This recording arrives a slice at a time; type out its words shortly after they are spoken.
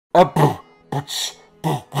My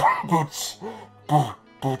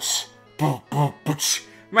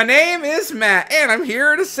name is Matt, and I'm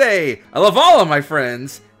here to say I love all of my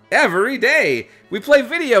friends every day. We play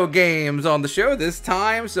video games on the show this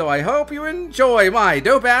time, so I hope you enjoy my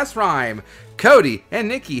dope-ass rhyme. Cody and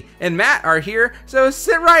Nikki and Matt are here, so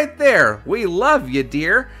sit right there. We love you,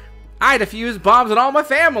 dear. I defuse bombs and all my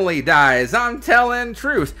family dies. I'm telling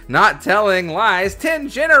truth, not telling lies. 10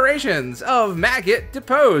 generations of maggot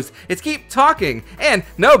deposed. It's keep talking and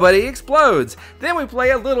nobody explodes. Then we play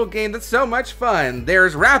a little game that's so much fun.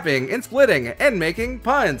 There's rapping and splitting and making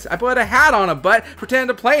puns. I put a hat on a butt, pretend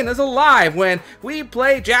a plane is alive when we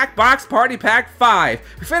play Jackbox Party Pack 5.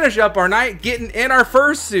 We finish up our night getting in our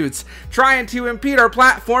fursuits, trying to impede our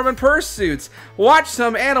platform and pursuits. Watch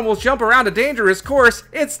some animals jump around a dangerous course.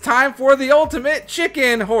 It's time for the ultimate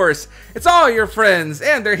chicken horse. It's all your friends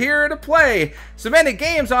and they're here to play. So many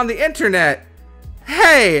games on the internet.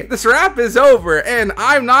 Hey, this rap is over and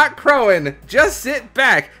I'm not crowing. Just sit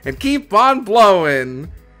back and keep on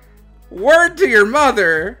blowing. Word to your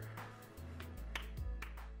mother.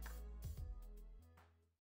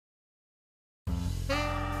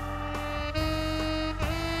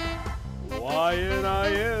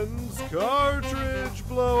 YNIN's Cartridge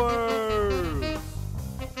Blowers,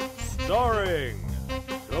 starring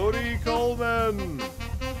Cody Coleman,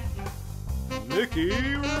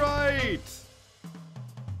 Nikki Wright,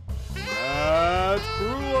 Matt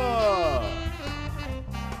Prowess,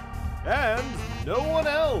 and no one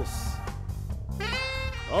else.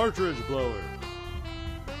 Cartridge Blowers.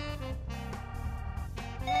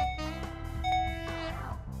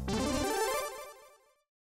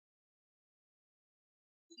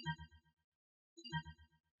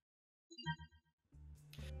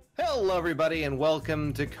 Hello everybody and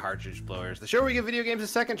welcome to Cartridge Blowers, the show where we give video games a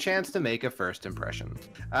second chance to make a first impression.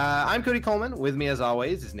 I'm Cody Coleman. With me as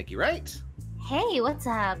always is Nikki Wright. Hey, what's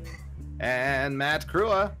up? And Matt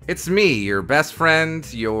Prowess. It's me, your best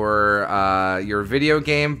friend, your video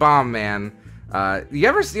game bomb man. You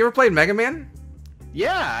ever played Mega Man?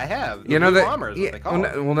 Yeah, I have. You know that? Bomber is what they call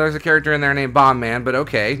it. Well, there's a character in there named Bomb Man, but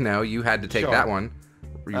okay, no, you had to take that one.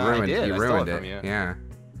 You ruined I ruined stole it. From you. Yeah.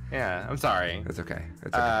 Yeah, I'm sorry. That's okay.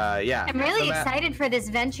 That's okay. Yeah. I'm really excited for this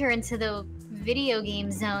venture into the video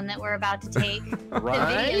game zone that we're about to take. Right? The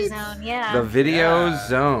video zone, yeah. The video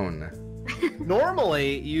zone.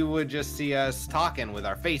 Normally, you would just see us talking with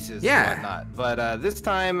our faces and whatnot, but this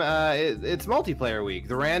time, it's multiplayer week.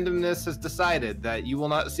 The randomness has decided that you will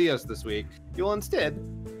not see us this week. You will instead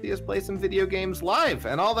see us play some video games live,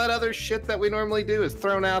 and all that other shit that we normally do is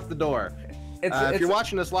thrown out the door. If you're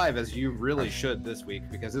watching us live, as you really should this week,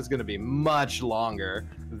 because it's going to be much longer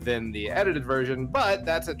than the edited version, but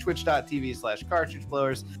that's at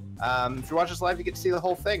twitch.tv/cartridgeblowers. If you watch us live, you get to see the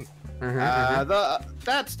whole thing.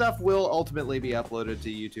 That stuff will ultimately be uploaded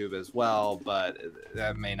to YouTube as well, but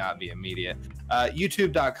that may not be immediate.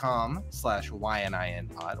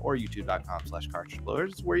 YouTube.com/YNINpod or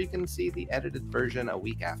YouTube.com/cartridgeblowers is where you can see the edited version a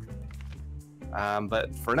week after.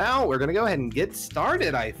 But for now, we're going to go ahead and get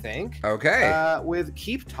started, I think. Okay. With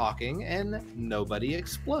Keep Talking and Nobody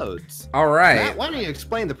Explodes. All right. Matt, why don't you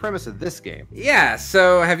explain the premise of this game? Yeah,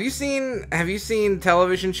 so have you seen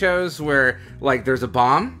television shows where, like, there's a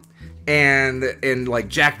bomb? And like,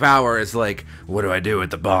 Jack Bauer is like, what do I do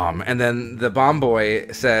with the bomb? And then the bomb boy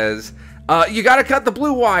says, you gotta cut the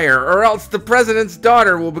blue wire or else the president's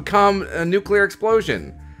daughter will become a nuclear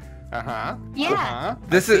explosion. Yeah.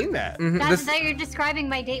 I've seen that. That's that you're describing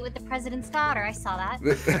my date with the president's daughter. I saw that.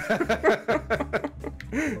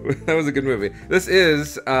 That was a good movie. This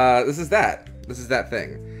is that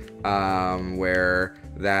thing, where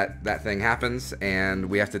that thing happens and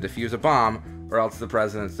we have to defuse a bomb or else the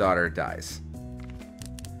president's daughter dies.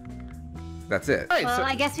 That's it. Right, well, so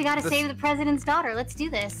I guess we gotta save the president's daughter. Let's do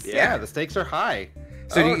this. Yeah, the stakes are high.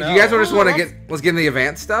 So you guys just want to let's get in the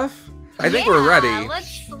advanced stuff? I think we're ready.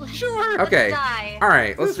 Sure. Okay. All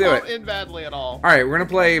right, let's do it. This won't end badly at all. All right, we're gonna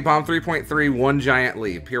play Bomb 3.3, One Giant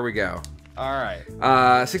Leap. Here we go. All right.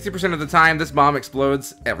 60% of the time, this bomb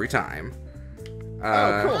explodes every time. Cool.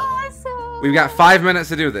 Awesome. We've got 5 minutes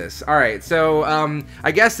to do this. All right, so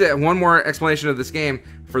I guess one more explanation of this game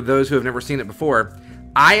for those who have never seen it before.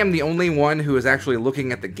 I am the only one who is actually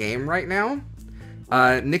looking at the game right now.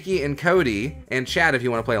 Nikki and Cody and Chad, if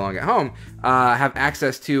you want to play along at home, have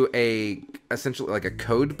access to essentially like a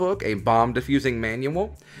code book, a bomb defusing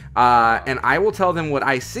manual, and I will tell them what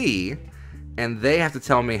I see, and they have to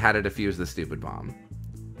tell me how to defuse the stupid bomb.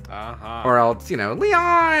 Or else,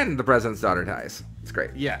 Leon, the president's daughter, dies. It's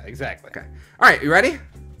great. Yeah, exactly. Okay. All right, you ready?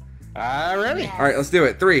 Ready. Yes. All right, let's do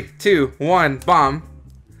it. 3, 2, 1, bomb.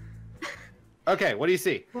 Okay, what do you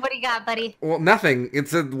see? What do you got, buddy? Well, nothing.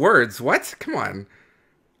 It's words. What? Come on.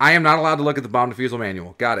 I am not allowed to look at the bomb defusal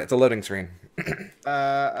manual. Got it. It's a loading screen.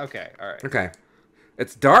 Okay, all right. Okay.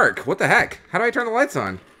 It's dark. What the heck? How do I turn the lights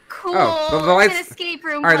on? Cool. Oh, the lights. An escape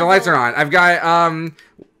room. All right, the lights are on. I've got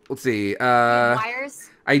let's see. Wires.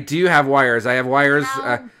 I do have wires. I have wires.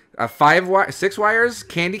 Wow. 6 wires.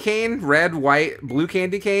 Candy cane, red, white, blue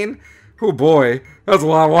candy cane. Oh boy, that's a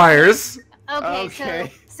lot of wires.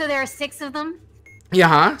 Okay. So there are 6 of them. Yeah,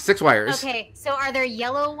 huh? 6 wires. Okay. So are there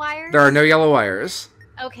yellow wires? There are no yellow wires.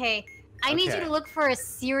 Okay. I need you to look for a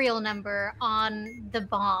serial number on the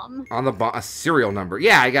bomb. On the bomb, a serial number.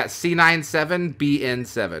 Yeah, I got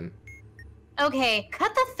C97BN7. Okay,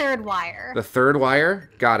 cut the 3rd wire. The 3rd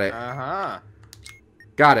wire? Got it. Uh-huh.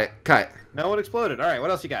 Got it. Cut. No one exploded. All right,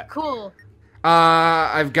 what else you got? Cool.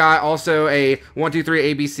 I've got also a 1, 2,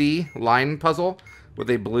 3 ABC line puzzle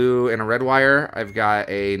with a blue and a red wire. I've got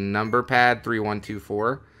a number pad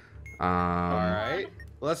 3124. All right.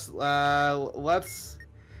 Let's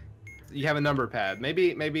you have a number pad.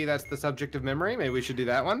 Maybe that's the subject of memory. Maybe we should do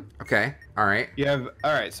that one. Okay. All right. You have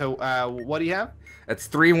all right. So what do you have? It's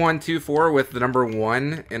 3124 with the number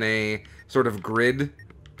 1 in a sort of grid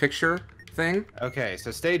picture thing. Okay.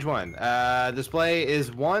 So stage 1. Display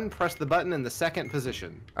is 1. Press the button in the 2nd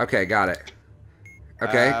position. Okay. Got it.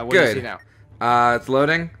 Okay. What good. do you see now? It's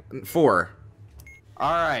loading. 4.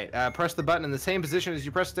 All right. Press the button in the same position as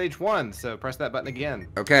you press stage 1. So press that button again.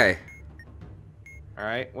 Okay. All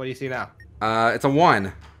right. What do you see now? It's a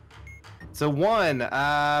 1. So 1.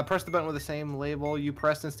 Press the button with the same label you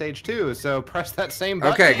pressed in stage 2. So press that same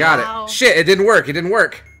button. Okay, got Wow. it. Shit, it didn't work. It didn't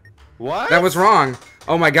work. What? That was wrong.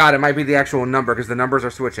 Oh my god, it might be the actual number because the numbers are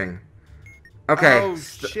switching. Okay. Oh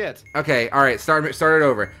shit. Okay. All right. Start it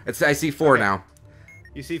over. I see 4 now.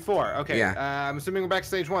 You see 4. Okay. Yeah. I'm assuming we're back to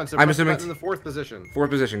stage 1. So I'm press the assuming button in the 4th position. 4th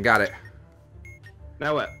position. Got it.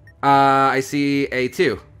 Now what? I see a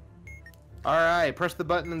 2. All right. Press the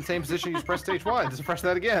button in the same position you just pressed stage 1. Just press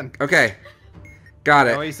that again. Okay. Got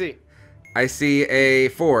Now what do it. you see? I see a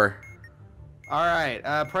 4. All right.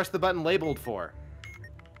 Press the button labeled 4.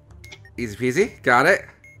 Easy peasy. Got it.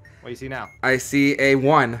 What do you see now? I see a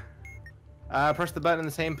 1. Press the button in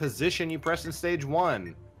the same position you pressed in stage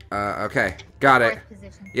 1. Okay. Got it. 4th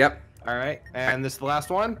position. Yep. All right. And this is the last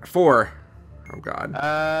one. 4. Oh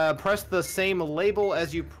god. Press the same label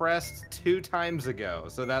as you pressed 2 times ago.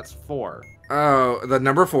 So that's 4. Oh, the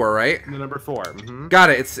number 4, right? The number 4. Mm-hmm. Got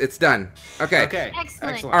it. It's done. Okay. Okay.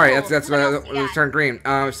 Excellent. All right. Cool. That's What else you it got? turned green.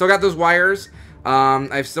 Still got those wires.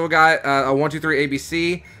 I've still got a 1, 2, 3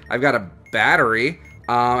 ABC. I've got a battery.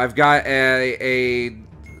 I've got a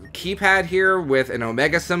keypad here with an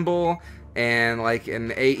omega symbol and like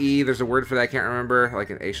an AE. There's a word for that. I can't remember. Like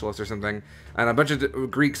an Aeschylus or something. And a bunch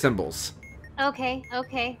of Greek symbols. Okay. All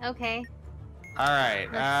right.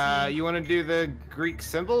 Let's see. You want to do the Greek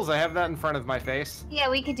symbols? I have that in front of my face. Yeah,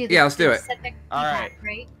 we could do this. Yeah, let's do it. Subject All feedback,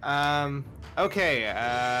 right. right? Okay.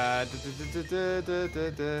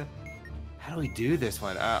 How do we do this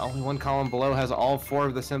one? Only one column below has all 4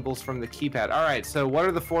 of the symbols from the keypad. All right. So what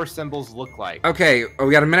do the 4 symbols look like? Okay,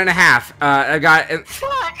 we got a minute and a half. I got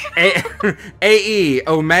Fuck. AE,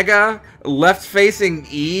 omega, left facing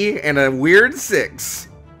E, and a weird 6.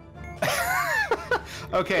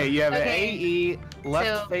 Okay, you have Okay. an AE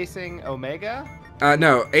left-facing omega.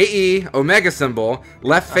 No, AE, omega symbol,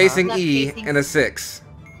 left facing E, Left-facing. and a 6.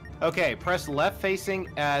 Okay, press left-facing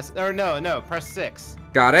as, or no, press 6.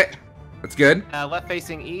 Got it. That's good.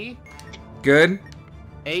 Left-facing E, Good.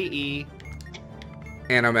 AE,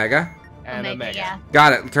 And omega. and omega. Yeah.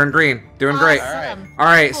 Got it. Turn green. Doing great. Awesome. All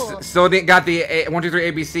right. Cool. Still didn't got the 1, 2,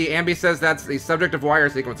 3 ABC. Ambi says that's the subject of wire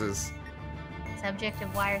sequences. Subject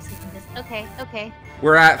of wire sequences. Okay.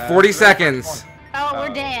 We're at 40 we're seconds. Oh, we're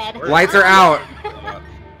Oh, dead. we're- Lights are out.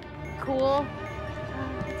 Cool.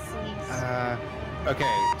 Let's see.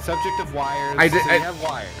 Okay, subject of wires. I did- So I- you have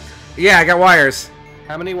wires. Yeah, I got wires.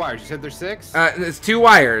 How many wires? You said there's 6? It's 2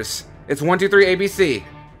 wires. It's 1, 2, 3 ABC.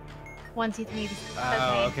 1, 2, 3.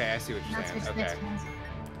 Oh, okay, I see what Now you're switch saying. to the Okay. next ones.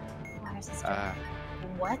 Wire system.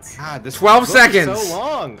 What? God, this 12 book is seconds. so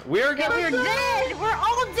long. We're Yeah, gonna we're dead. We're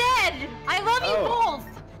all dead. I love you Oh. both.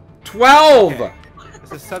 12. Okay.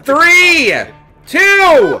 This is subject 3, of-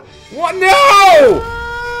 2, 1. No!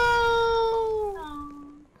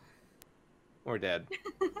 We're dead.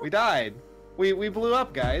 We died. We blew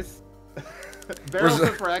up, guys. Barrels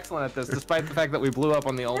Res- were excellent at this, despite the fact that we blew up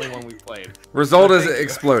on the only one we played. Result is Thank you.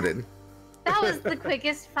 exploded. That was the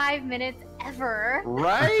quickest 5 minutes ever.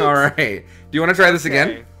 Right? All right. Do you want to try this again?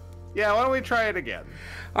 Okay. Yeah, why don't we try it again?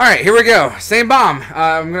 All right. Here we go. Same bomb.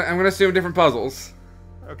 I'm gonna assume different puzzles.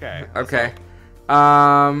 Okay. Okay.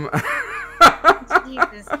 Um.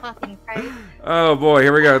 Jesus fucking Christ. Oh boy,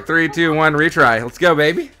 here we go. 3, 2, 1, retry. Let's go,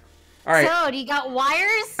 baby. All right. So, do you got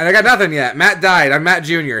wires? And I got nothing yet. Matt died. I'm Matt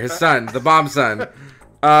Jr., his son, the bomb son.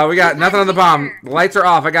 We got nothing on the bomb. The lights are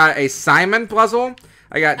off. I got a Simon puzzle.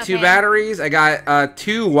 I got 2 batteries. I got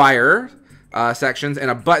 2 wire sections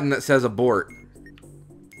and a button that says abort.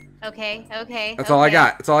 Okay. That's all I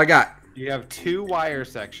got. That's all I got. You have 2 wire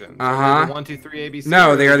sections. Uh-huh. 1, 2, 3, ABC.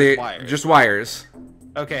 No, they are wires? just wires.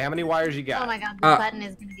 Okay, how many wires you got? Oh my god, the button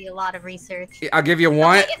is going to be a lot of research. I'll give you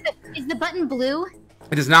one. Okay, is the button blue?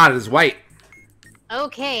 It is not. It is white.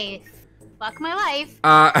 Okay. Fuck my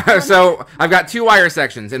life. So I've got 2 wire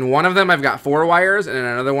sections. In one of them, I've got 4 wires, and in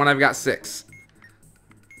another one, I've got 6.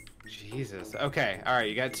 Jesus. Okay. All right.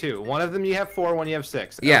 You got 2. One of them you have 4. One you have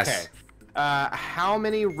 6. Yes. Okay. How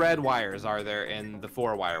many red wires are there in the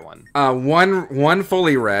 4-wire one? One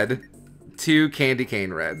fully red, 2 candy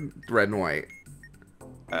cane red and white.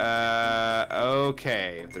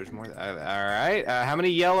 Okay. If there's more. All right. How many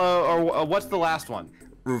yellow or what's the last one?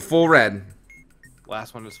 Full red.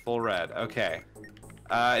 Last one is full red. Okay.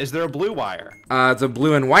 Is there a blue wire? It's a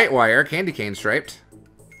blue and white wire, candy cane striped.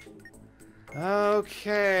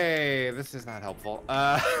 Okay, this is not helpful.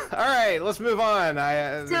 All right, let's move on.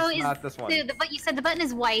 So not this one. But you said the button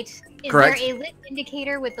is white. Is Correct. there a lit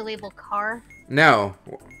indicator with the label car? No.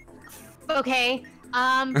 Okay.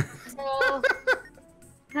 So.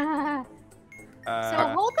 So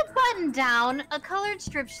hold the button down. A colored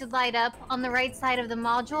strip should light up on the right side of the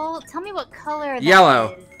module. Tell me what color that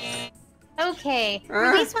Yellow. is. Okay.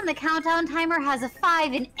 Release when the countdown timer has a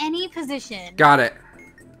 5 in any position. Got it.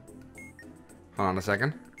 Hold on a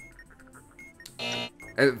second.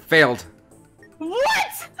 It failed.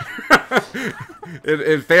 What?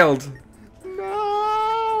 it failed.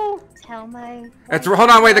 No. Tell my. Hold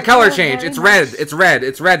on, wait. The color changed. It's red. It's red.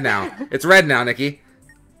 It's red now. It's red now, Nikki.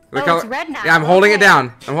 The color... It's red now. Yeah, I'm holding it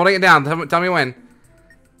down. I'm holding it down. Tell me when.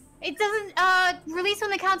 It doesn't. Release when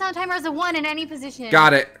the countdown timer has a 1 in any position.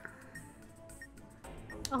 Got it.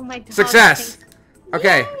 Oh my god. Success.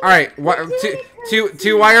 Okay. All right.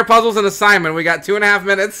 Two wire puzzles and assignment. We got 2.5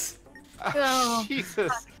 minutes. Oh.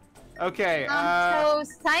 Jesus. Okay. So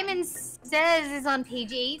Simon Says is on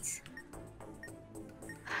page 8.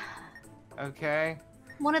 Okay.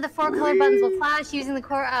 One of the 4 color buttons will flash using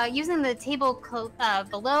the table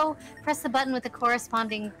below. Press the button with the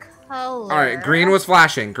corresponding color. All right. Green was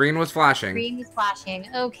flashing. Green was flashing. Green was flashing.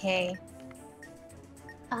 Okay.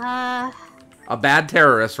 A bad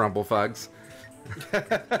terrorist, Rumplefugs.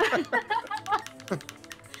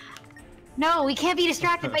 No, we can't be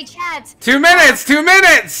distracted by chat. 2 minutes. 2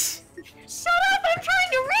 minutes. Shut up! I'm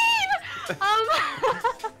trying to read.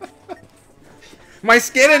 My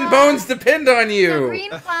skin and bones depend on you. So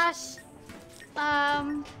green flash.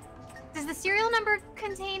 Does the serial number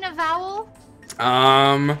contain a vowel?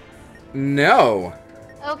 No.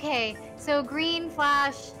 Okay, so green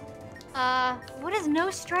flash. What does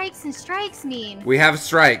no strikes and strikes mean? We have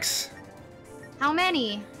strikes. How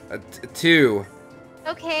many? 2.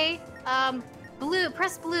 Okay, blue.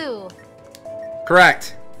 Press blue.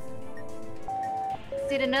 Correct.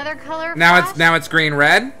 Did another color Now flash? it's green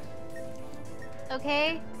red.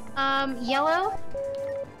 Okay, yellow.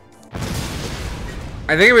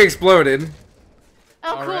 I think we exploded.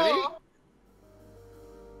 Oh, Already? cool.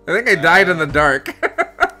 I think I died in the dark. In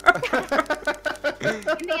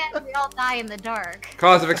the end, we all die in the dark.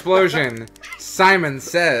 Cause of explosion. Simon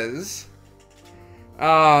Says.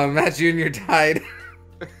 Matt Jr. died.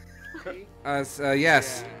 Yes. Yeah.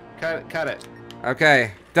 Cut it.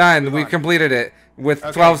 Okay, done. Move We on. completed it with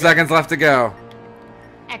Okay, 12 good. seconds left to go.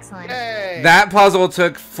 Excellent. Yay. That puzzle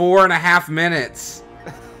took 4.5 minutes.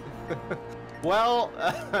 Well,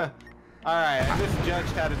 all right. I just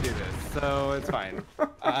judged how to do this, so it's fine.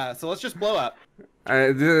 So let's just blow up.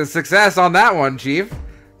 Success on that one, Chief.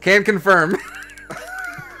 Can confirm.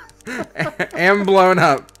 Am blown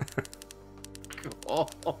up. Oh.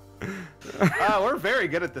 We're very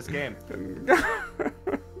good at this game.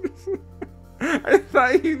 I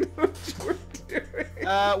thought you knew what you were doing.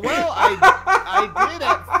 Well, I did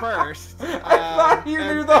at first. I thought you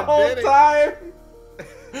knew the whole then time.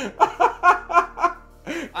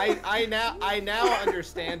 I now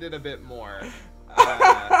understand it a bit more.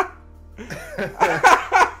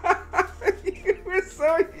 You were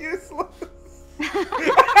so useless.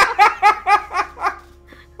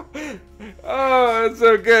 Oh, that's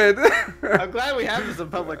so good. I'm glad we have this in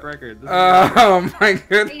public record. This is Oh my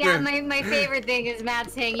goodness. Yeah, my favorite thing is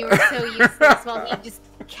Matt saying you were so useless while he just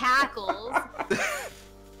cackles. all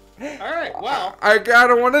right. Well, I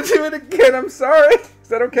gotta want to do it again. I'm sorry. Is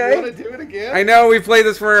that okay? you want to do it again? I know we played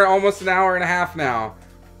this for almost an hour and a half now.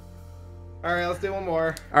 All right, let's do one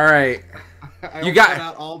more. All right. You got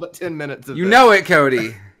out all but 10 minutes of You this. know it,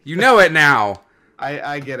 Cody. You know it now.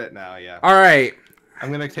 I get it now, yeah. All right. I'm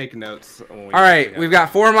going to take notes. All right, we've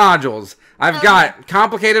got 4 modules. I've got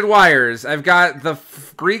complicated wires. I've got the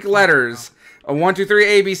Greek letters, a 1, 2, 3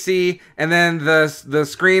 ABC, and then the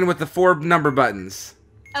screen with the 4 number buttons.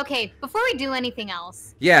 Okay, before we do anything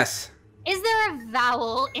else. Yes. Is there a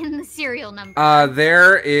vowel in the serial number?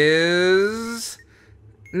 There is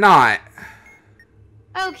not.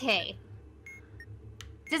 Okay.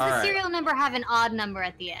 Does the serial number have an odd number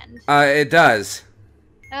at the end? It does.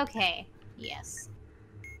 Okay. Yes.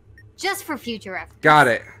 Just for future reference. Got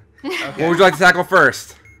it. Okay. What would you like to tackle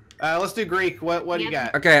first? Let's do Greek. What do you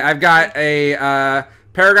got? Okay, I've got a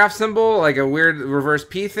paragraph symbol, like a weird reverse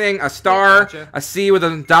P thing, a star, a C with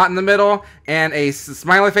a dot in the middle, and a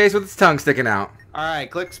smiley face with its tongue sticking out. All right,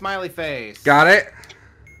 click smiley face. Got it.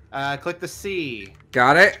 Click the C.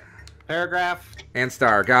 Got it. Paragraph. And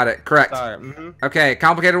star. Got it. Correct. Star. Okay,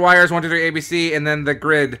 complicated wires, 1, 2, 3 ABC, and then the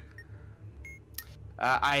grid.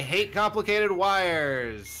 I hate complicated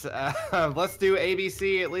wires. Let's do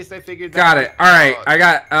ABC. At least I figured that Got it. All right, out. I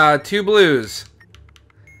got 2 blues.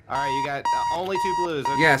 All right, you got only 2 blues.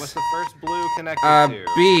 Okay, Yes. What's the first blue connected to?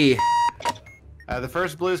 B. The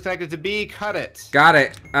first blue is connected to B. Cut it. Got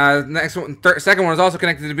it. Next one, second one is also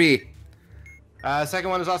connected to B. Second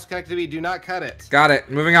one is also connected to B. Do not cut it. Got it.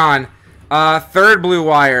 Moving on. Third blue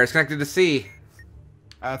wire is connected to C.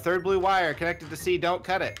 Third blue wire connected to C. Don't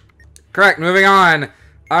cut it. Correct. Moving on.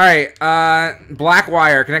 All right. Black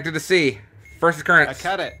wire connected to C. First occurrence.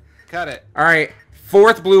 Cut it. Cut it. All right.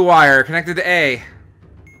 Fourth blue wire connected to A.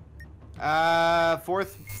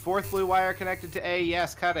 Fourth blue wire connected to A.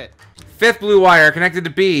 Yes, cut it. Fifth blue wire connected to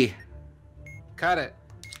B. Cut it.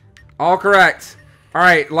 All correct. All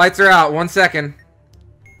right. Lights are out. 1 second.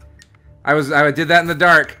 I did that in the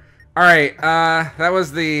dark. All right. That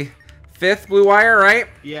was the 5th blue wire, right?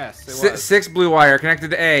 Yes, it was. 6th blue wire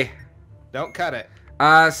connected to A. Don't cut it.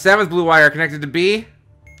 7th blue wire connected to B.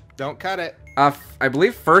 Don't cut it. I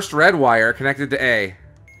believe first red wire connected to A.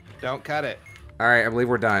 Don't cut it. All right, I believe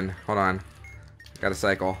we're done. Hold on. Got a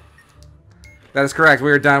cycle. That is correct. We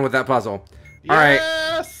are done with that puzzle. All right.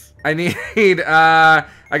 Yes! I need, I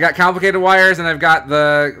got complicated wires and I've got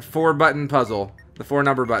the 4-button puzzle. The 4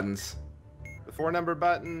 number buttons. The 4 number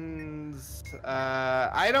buttons.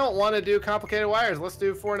 I don't want to do complicated wires. Let's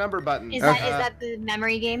do 4 number buttons. Is that the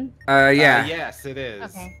memory game? Yeah. Yes, it is.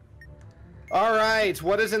 Okay. All right.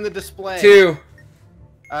 What is in the display? 2.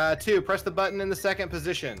 2. Press the button in the second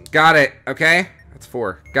position. Got it. Okay. That's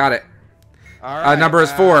 4. Got it. All right. Number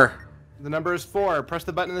is 4. The number is 4. Press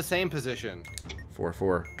the button in the same position. 4,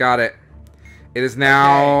 4. Got it. It is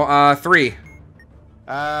now 3.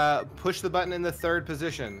 Push the button in the third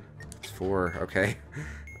position. It's 4. Okay.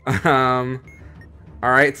 All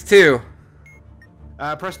right. It's 2.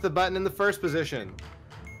 Press the button in the first position.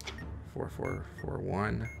 4, 4, 4,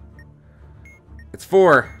 1. It's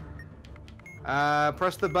 4.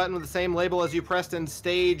 Press the button with the same label as you pressed in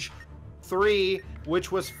stage 3,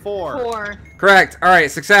 which was 4. 4. Correct. All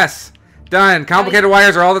right. Success. Done. Complicated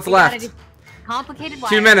wires are all that's left. Complicated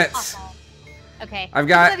wires. 2 minutes. Awesome. Okay. I've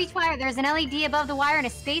got. Above each wire, there's an LED above the wire and a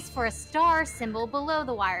space for a star symbol below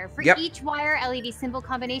the wire. For each wire LED symbol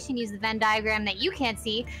combination, use the Venn diagram that you can't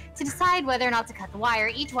see to decide whether or not to cut the wire.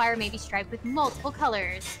 Each wire may be striped with multiple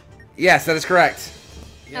colors. Yes, that is correct.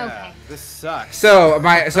 Yeah, okay. This sucks. So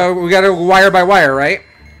we got to wire by wire, right?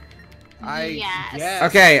 Yes. Yes.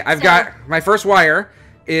 Okay, I've got my first wire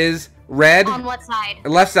is red. On what side?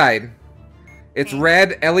 Left side. It's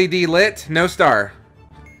red, LED lit, no star.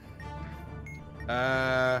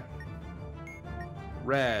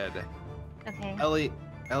 Red. Okay.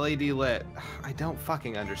 LED lit. I don't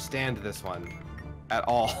fucking understand this one at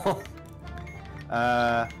all.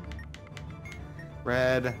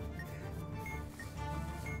 Red.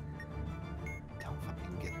 Don't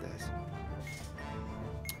fucking get this.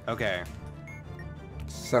 Okay.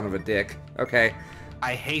 Son of a dick. Okay.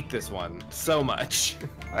 I hate this one so much.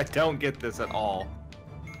 I don't get this at all.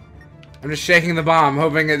 I'm just shaking the bomb,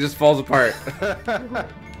 hoping it just falls apart.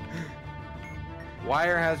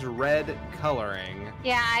 Wire has red coloring.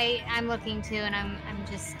 Yeah, I'm looking too, and I'm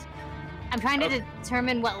trying to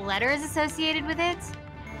determine what letter is associated with it.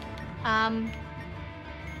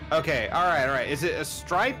 Okay, all right. Is it a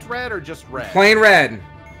striped red or just red? Plain red.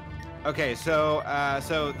 Okay, so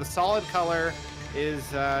the solid color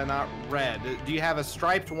is not red. Do you have a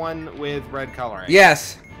striped one with red coloring?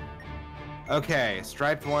 Yes. Okay,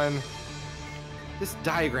 striped one. This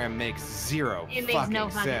diagram makes zero It makes no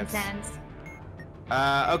fucking sense.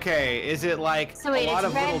 Okay, is it like So wait, a lot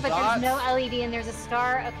it's of little red, but dots? there's no LED and there's a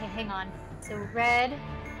star? Okay, hang on. So red.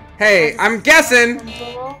 Hey, I'm guessing.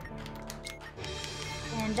 Symbol,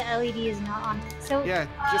 and the LED is not on. So Yeah,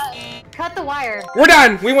 just cut the wire. We're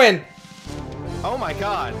done. We win. oh my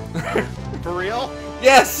god. For real?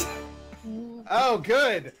 Yes. Oh,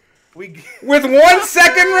 good. We With 1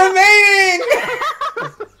 second remaining.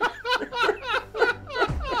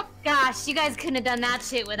 Gosh, you guys couldn't have done that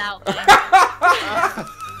shit without me.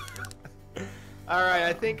 All right,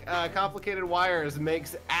 I think complicated wires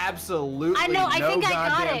makes absolutely I know. I think I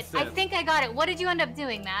got goddamn it. sense. I think I got it. What did you end up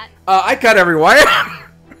doing, Matt? I cut every wire.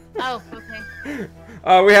 Oh, okay.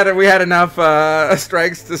 We had enough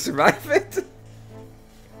strikes to survive it.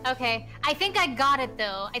 Okay, I think I got it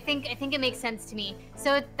though. I think it makes sense to me.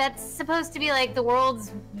 So that's supposed to be like the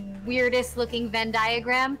world's weirdest looking Venn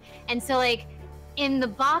diagram, and so like in the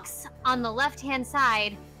box on the left-hand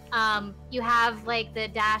side, you have like the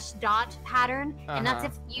dash dot pattern, and that's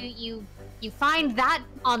if you find that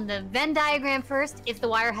on the Venn diagram first if the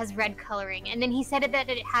wire has red coloring, and then he said that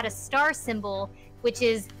it had a star symbol, which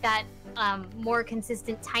is that more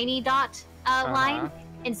consistent tiny dot line.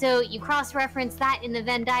 And so you cross-reference that in the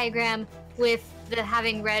Venn diagram with the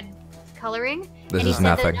having red coloring. This and he is said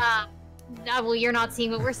nothing. That, well, you're not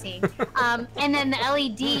seeing what we're seeing. And then the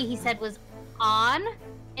LED, he said, was on.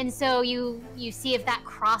 And so you see if that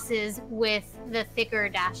crosses with the thicker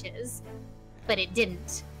dashes. But it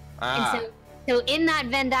didn't. And so in that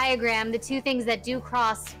Venn diagram, the two things that do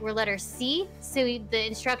cross were letter C. So the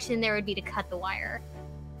instruction there would be to cut the wire.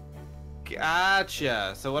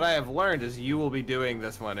 Gotcha. So what I have learned is you will be doing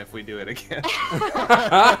this one if we do it again.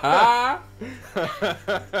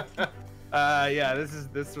 Yeah,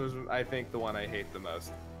 this was I think the one I hate the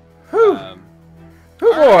most. Whew. Oh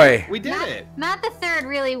boy. We did it. Matt the Third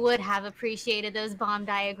really would have appreciated those bomb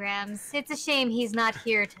diagrams. It's a shame he's not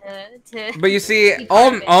here to But you see,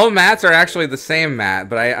 all Matts are actually the same Matt,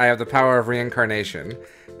 but I have the power of reincarnation.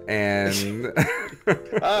 And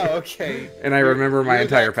oh, okay. And I remember my You're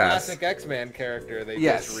entire that past. Classic X-Men character they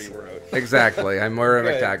Yes. just rewrote. Exactly. I'm Moira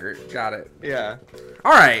Good. McTaggart. Got it. Yeah.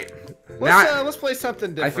 All right. Let's play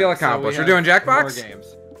something different. I feel accomplished. We're doing have Jackbox? more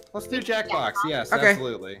games. Let's do Jackbox. Yes, Okay.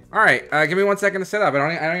 absolutely. All right. Give me 1 second to set up. I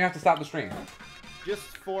don't even have to stop the stream. Just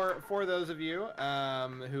for those of you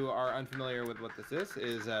who are unfamiliar with what this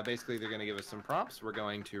is basically they're going to give us some prompts. We're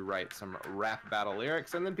going to write some rap battle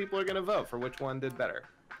lyrics, and then people are going to vote for which one did better.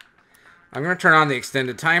 I'm going to turn on the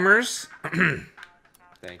extended timers.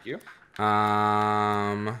 Thank you.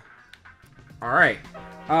 All right.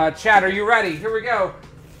 Chat, are you ready? Here we go.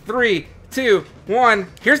 3, 2, 1.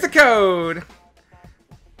 Here's the code.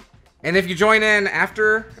 And if you join in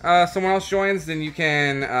after someone else joins, then you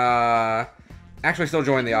can actually still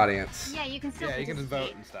join the audience. Yeah, you can still. Yeah, you can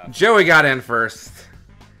vote and stuff. Joey got in first.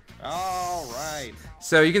 All right.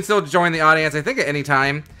 So you can still join the audience, I think, at any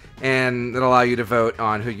time. And it'll allow you to vote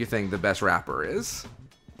on who you think the best rapper is.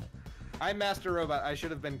 I'm Master Robot. I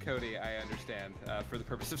should have been Cody, I understand, for the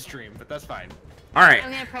purpose of stream, but that's fine. All right.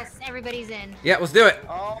 I'm gonna press everybody's in. Yeah, let's do it.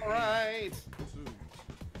 All right.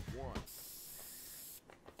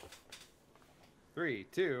 3,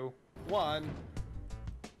 2, 1.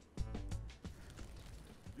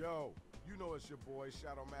 Yo, you know it's your boy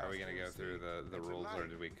Shadow Master. Are we gonna go through the rules, or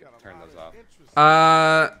did we turn those off?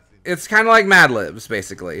 It's kind of like Mad Libs,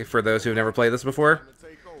 basically, for those who've never played this before.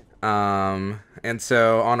 And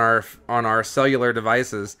so on our cellular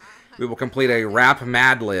devices, we will complete a rap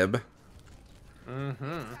Mad Lib. We'll ask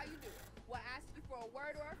you for a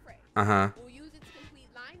word or a phrase. We'll use it to complete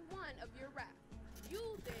line 1 of your rap. You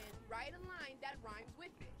then write a line that rhymes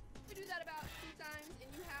with it. We do that about 2 times,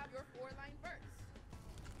 and you have your 4-line verse.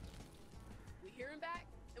 We hear him back,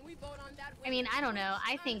 and we vote on that. I mean, I don't know.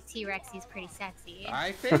 I think T-Rexy's pretty sexy.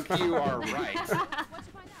 I think you are right. Once you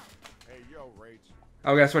find out. Hey, yo, Rach.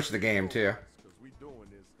 Oh, we gotta switch the game too. Because we doing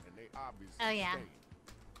this, and they obviously Oh, yeah. staying.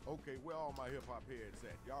 Okay, where all my hip-hop heads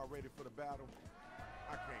at? Y'all ready for the battle?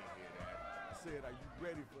 I can't hear that. I said, are you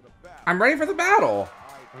ready for the battle? I'm ready for the battle.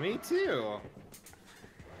 Me too.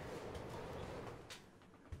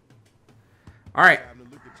 All right. Time to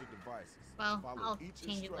look at your devices. Well, Follow I'll each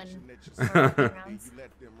change it when instruction that you we're see, rounds. and you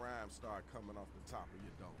let them rhymes start coming off the top of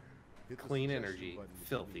your dome. Hit the Clean suggestion energy, button if you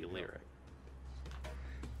filthy need help. lyric.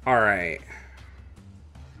 All right.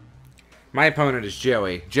 My opponent is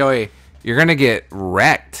Joey. Joey, you're gonna get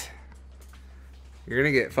wrecked. You're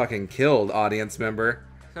gonna get fucking killed, audience member.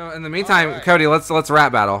 So in the meantime, All right. Cody, let's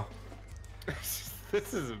rap battle.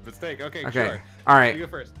 This is a mistake. Okay, Okay. sure. All right. You go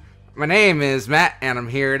first. My name is Matt, and I'm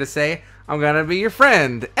here to say I'm gonna be your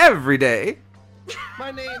friend every day.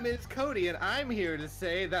 My name is Cody, and I'm here to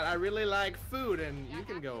say that I really like food, and you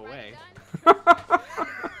can go away.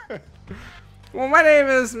 Well, my name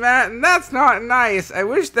is Matt, and that's not nice. I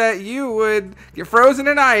wish that you would get frozen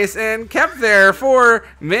in ice and kept there for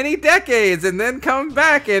many decades and then come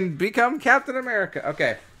back and become Captain America.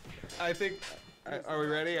 Okay. I think... Are we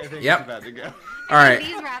ready? I think Yep. it's about to go. All right.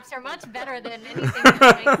 These raps are much better than anything that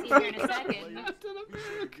I see here in a second.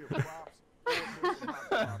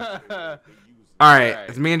 All right.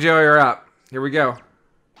 It's me and Joey are up. Here we go.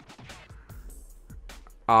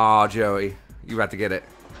 Aw, Joey. You about to get it.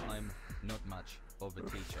 I'm not much of a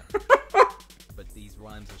teacher. But these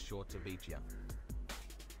rhymes are sure to beat ya.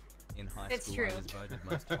 In high It's school true. I was voted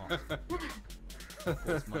most hot. Of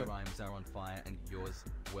course my rhymes are on fire and yours,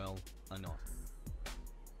 well, are not.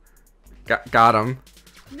 Got him.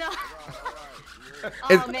 No.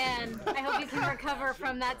 Oh man, I hope you can recover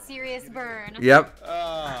from that serious burn. Yep.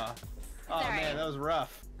 Oh Sorry. man, that was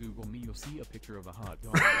rough. Google me, you'll see a picture of a hot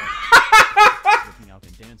dog looking out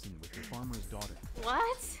and dancing with your farmer's daughter.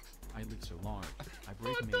 What? I live so large, I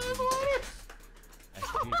break many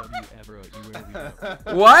SJW ever you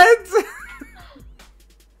What?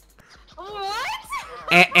 What?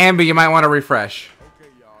 Amber, you might want to refresh.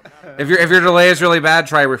 If your delay is really bad,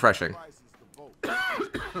 try refreshing.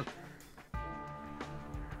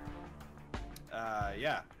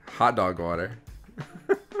 Yeah. Hot dog water.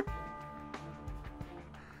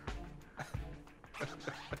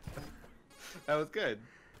 That was good.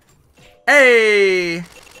 Hey!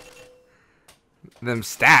 Them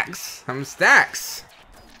stacks. Them stacks.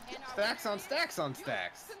 Stacks on stacks on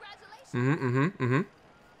stacks. Now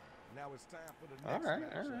it's time for the All next right, match.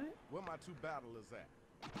 all right. Where my two battlers at?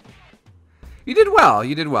 You did well.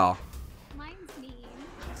 You did well. Mine's mean.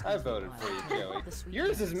 I voted for you, Joey.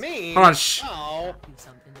 Yours is mean. Hold on. Shh. Oh. You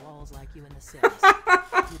sunk in walls like you in the Sims. You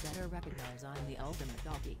better recognize I'm the ultimate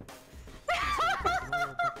doggy.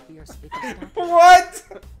 What?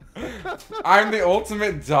 I'm the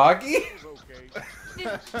ultimate doggy?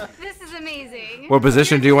 This is amazing. What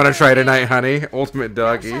position do you want to try tonight, honey? Ultimate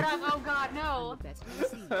doggy. Shut up. Oh god, no. Best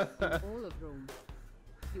PC in all of Rome.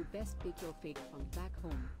 You best pick your fate from back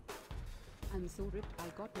home. I'm so ripped I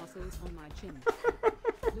got muscles on my chin.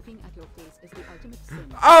 Looking at your face is the ultimate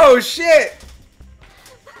sin. Oh, shit!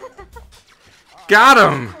 Got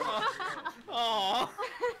him! Aw.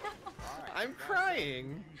 I'm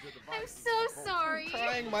crying. I'm so sorry. I'm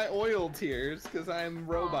crying my oil tears because I'm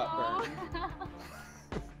robot burned.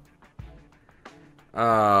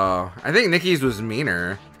 Oh, I think Nikki's was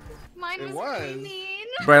meaner. Mine was pretty mean.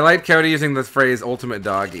 But I like Cody using the phrase ultimate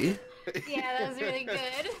doggy. Yeah, that was really good.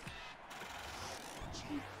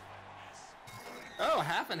 Oh,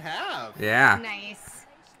 half and half. Yeah. Nice.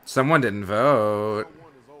 Someone didn't vote.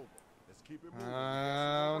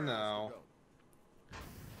 Oh no.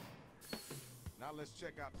 Now let's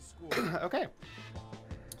check out the score. Okay.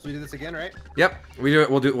 So we do this again, right? Yep, we do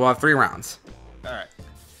it. We'll have 3 rounds. All right.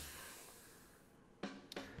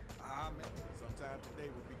 Sometime today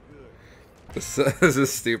would be good. This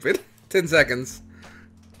is stupid. 10 seconds.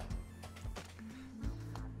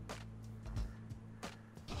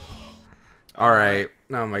 All right.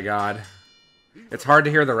 Oh my god. It's hard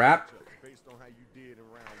to hear the rap.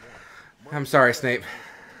 I'm sorry, Snape.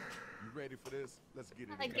 You ready for this? Let's get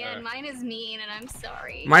it. Again, mine is mean, and I'm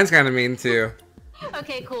sorry. Mine's kind of mean too,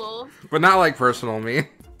 Okay, cool. but not like personal mean.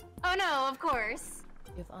 Oh no, of course.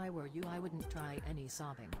 If I were you, I wouldn't try any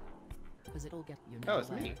sobbing. Because it'll get you Oh, it's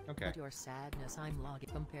nowhere. me. Okay. But your sadness, I'm logging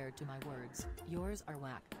compared to my words. Yours are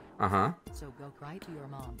whack. Uh-huh. So go cry to your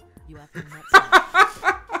mom. You effing nutsack.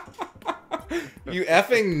 You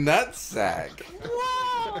effing nutsack.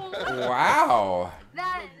 Whoa! Wow.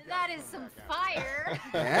 That is some fire.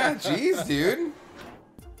 Yeah, jeez, dude.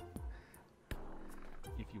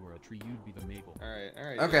 If you were a tree, you'd be the maple. All right. All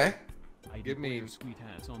right. Okay. I Good declare meme. sweet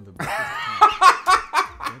hats on the breakfast tab.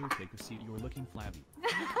 Better take a seat, you're looking flabby.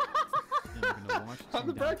 Then we're gonna watch On some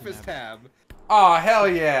the Downton breakfast Abbey. tab. Oh, hell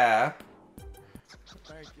yeah.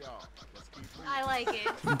 Thank y'all. Let's keep moving. I like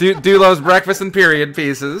it. Dulo's breakfast and period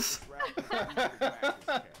pieces.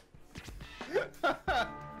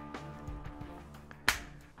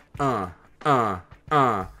 Okay.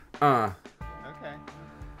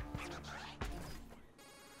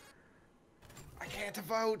 I can't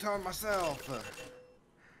vote on myself.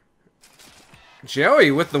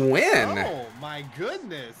 Joey with the win. Oh my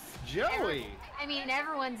goodness, Joey. I mean,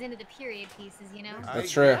 everyone's into the period pieces, you know?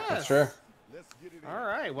 That's true. That's true. Let's get it in. All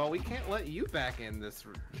right. Well, we can't let you back in this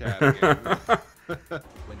chat again. When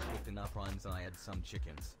cooked enough rhymes, I had some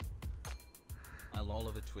chickens. I'll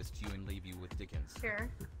Oliver twist you and leave you with Dickens. Sure.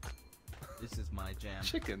 This is my jam.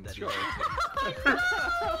 Chickens, that is sure. your chickens.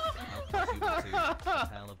 I'll put you into a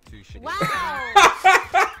pile of 2 shitty. Wow!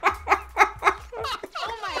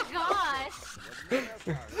 Oh my gosh!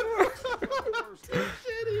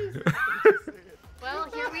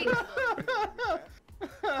 Well, here we go.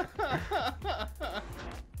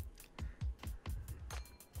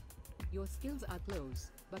 Your skills are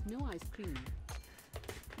close, but no ice cream.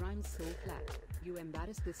 Rhymes so flat, you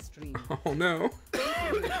embarrass this stream. Oh no.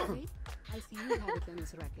 I see you have a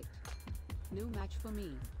tennis racket. No match for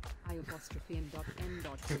me. I''m.n.p.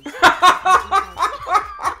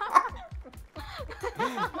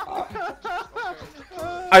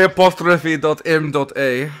 I''m.m.a. I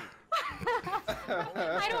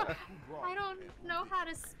don't know how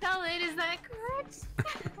to spell it. Is that correct?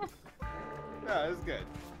 No, it's good.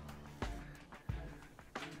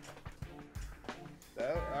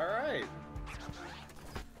 So, all right.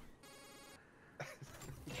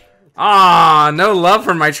 Ah, no love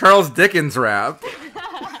for my Charles Dickens rap.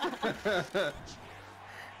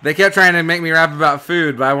 They kept trying to make me rap about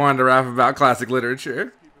food, but I wanted to rap about classic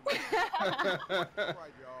literature.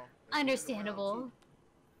 Understandable.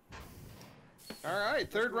 All right,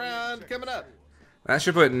 third round coming up. That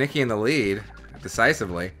should put Nikki in the lead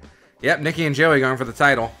decisively. Yep, Nikki and Joey going for the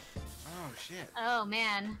title. Oh shit. Oh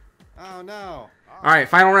man. Oh no. All right,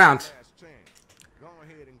 final round. Go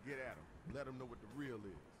ahead and get at them. Let them know what the real is.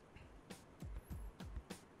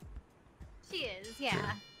 She is, yeah.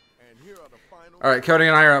 And here are the final. All right, Cody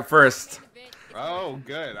and I are up first. Oh,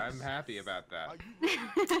 good. I'm happy about that.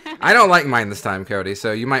 I don't like mine this time, Cody,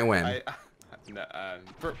 so you might win. No,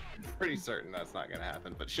 pretty certain that's not gonna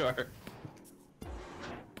happen, but sure.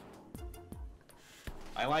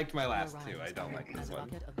 I liked my last two. I don't like this one.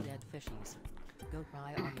 Bucket of dead fishies. Go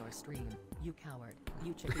cry on your stream, you coward.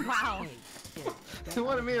 You chicken. Wow.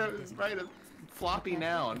 What I mean, write a floppy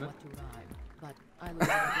noun. What to rhyme, but I love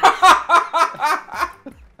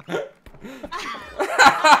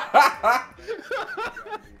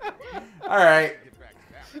All right.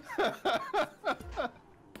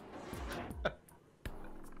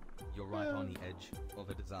 You're right on the edge of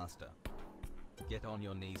a disaster. Get on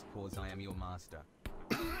your knees, cause I am your master.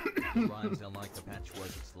 Your rhymes are like a patchwork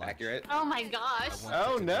of sludge. Accurate. Oh my gosh.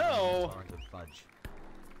 Oh no.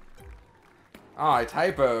 Oh, I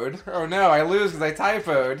typoed. Oh no, I lose because I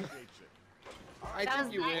typoed. I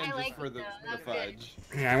think you win just for the fudge.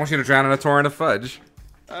 Yeah, I want you to drown in a torrent of fudge.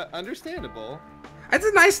 Understandable. It's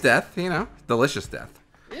a nice death, you know, delicious death.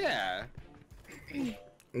 Yeah.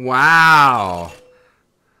 Wow.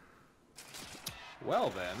 Well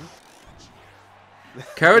then.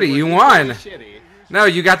 Cody, you won. Shitty. No,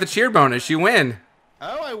 you got the cheer bonus. You win.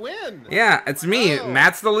 Oh, I win. Yeah, it's me. Oh.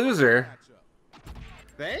 Matt's the loser.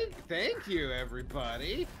 Thank you,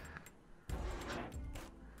 everybody.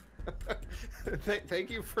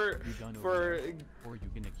 Thank you for Or you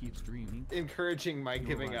gonna keep streaming? encouraging my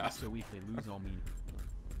giving up. So weak they lose all meaning.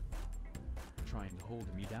 Trying to hold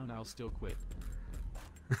me down, I'll still quit.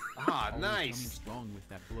 Ah, Always nice. Coming strong with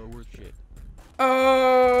that blower shit.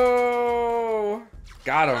 Oh,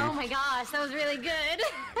 got him. Oh my gosh, that was really good.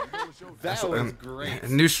 That was great.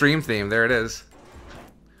 New stream theme. There it is.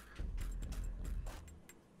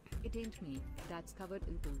 It ain't me, that's covered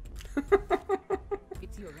in poo.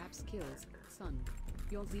 It's your rap skills, son.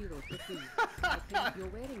 You're 0 to 3. I think you're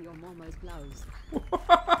wearing your mama's blouse.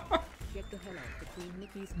 Get the hell out of Queen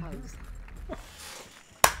Nikki's house.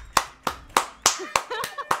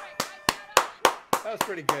 That was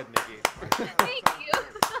pretty good, Nikki. Thank you.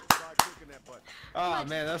 Oh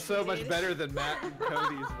man, that's so much better than Matt and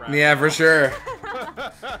Cody's rap. Yeah, for sure.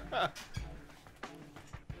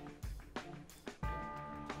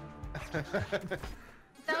 That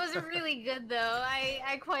was really good though.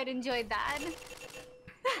 I quite enjoyed that.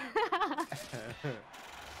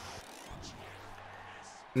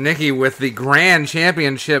 Nikki with the grand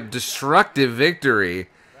championship destructive victory.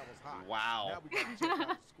 Wow.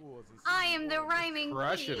 I am the rhyming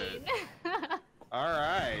Crushing queen. it. All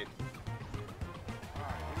right.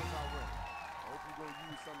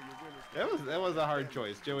 That was a hard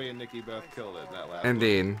choice. Joey and Nikki both killed it in that last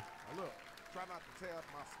Indeed. one.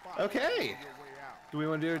 Okay. Do we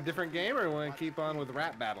want to do a different game or want to keep on with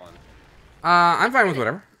rap battling? I'm fine with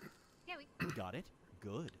whatever. Got it?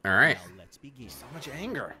 Good. All right. Now let's begin. So much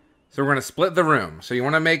anger. So we're gonna split the room. So you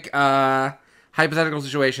want to make hypothetical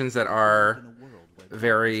situations that are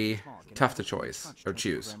very tough to choose.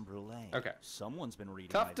 Okay. Someone's been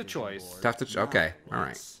reading Tough to choice. Tough to okay. All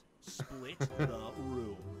right. Split the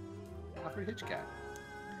room. Alfred Hitchcock.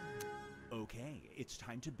 Okay, it's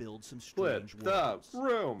time to build some Split strange the worlds.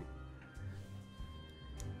 room.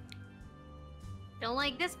 Don't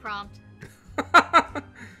like this prompt. It's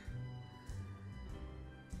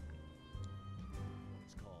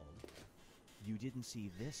called You Didn't See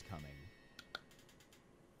This Coming.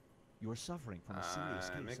 You're suffering from a serious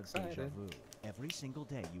case of deja vu. Every single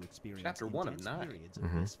day you experience Chapter 1 of intense 9. periods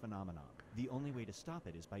of this phenomenon. The only way to stop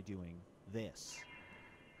it is by doing this.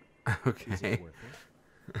 Okay. Is it worth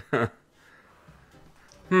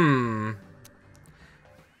it?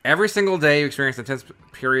 Every single day you experience intense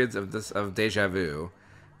periods of deja vu.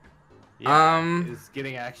 Yeah, is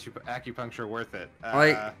getting acupuncture worth it?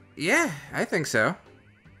 Yeah, I think so.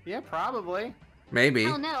 Yeah, probably. Maybe.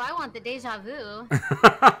 Oh no, I want the deja vu.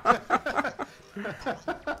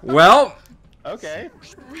 Well. Okay.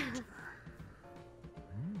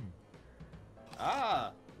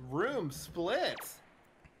 Room split.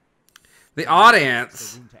 The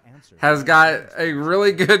audience has got a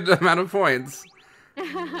really good amount of points.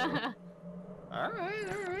 All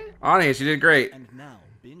right. Audience, you did great. And now,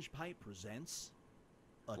 Binge Pipe presents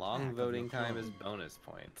Long voting time is bonus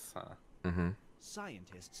points, huh?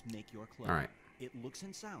 Scientists make your clone. All right. It looks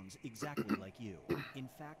and sounds exactly like you. In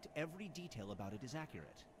fact, every detail about it is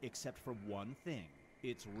accurate, except for one thing.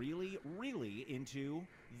 It's really, really into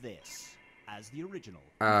this. As the original,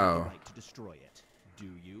 you have the right to destroy it. Do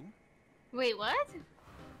you? Wait, what?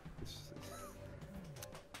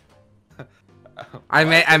 I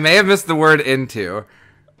may have missed the word into.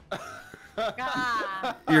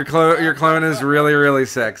 Your clone is really, really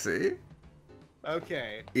sexy.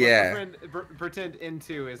 Okay. Yeah. Pretend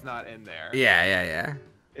into is not in there. Yeah.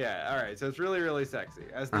 Yeah. All right. So it's really, really sexy.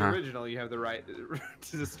 As the original, you have the right to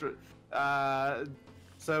destroy.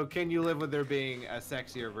 So can you live with there being a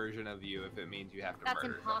sexier version of you if it means you have to That's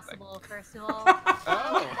murder impossible, first of all.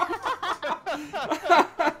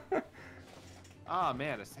 Oh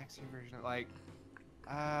man, a sexier version of all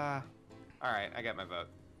right, I got my vote.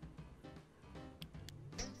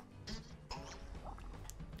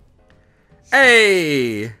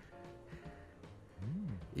 Hey!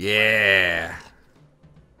 Yeah.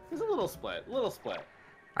 It's a little split.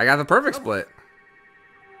 I got the perfect split.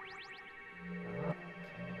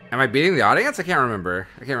 Am I beating the audience? I can't remember.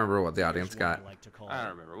 I can't remember what the audience got. I don't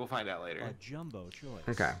remember. We'll find out later. A jumbo choice.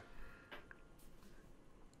 Okay.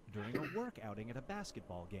 During a work outing at a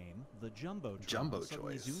basketball game, the jumbo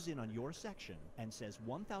suddenly zooms in on your section and says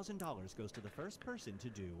 $1,000 goes to the first person to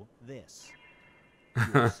do this.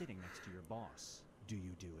 You're sitting next to your boss. Do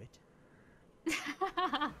you do it?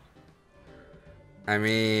 I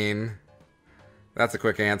mean, that's a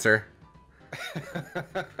quick answer.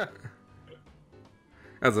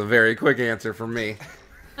 That's a very quick answer for me.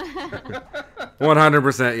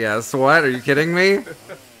 100% yes. What? Are you kidding me?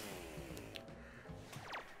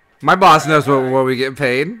 My boss knows what we get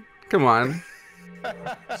paid. Come on.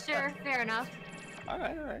 Sure, fair enough. All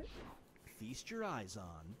right. Feast your eyes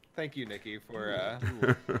on. Thank you, Nikki, for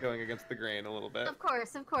going against the grain a little bit. Of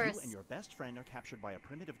course. You and your best friend are captured by a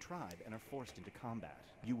primitive tribe and are forced into combat.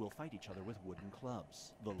 You will fight each other with wooden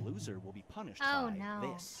clubs. The loser will be punished by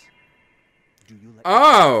this. Do you let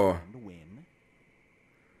your friend win?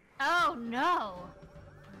 Oh no.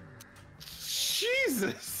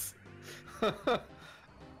 Jesus.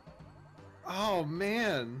 Oh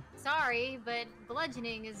man. Sorry, but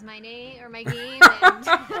bludgeoning is my name or my game.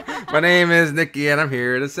 My name is Nikki, and I'm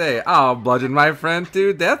here to say I'll bludgeon my friend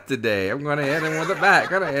to death today. I'm gonna hit him with the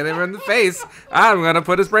back. Gonna hit him in the face. I'm gonna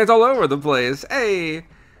put his brains all over the place. Hey.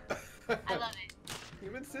 I love it.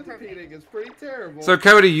 Human centipeding is pretty terrible. So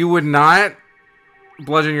Cody, you would not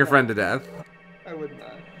bludgeon your friend to death? I would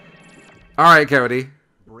not. All right, Cody.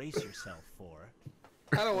 Brace yourself for.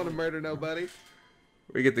 I don't want to murder nobody.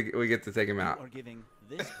 We get to take him out. You are giving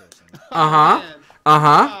this person. Oh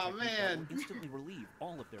man. Instantly relieve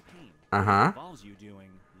all of their pain. Involves you doing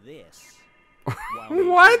this.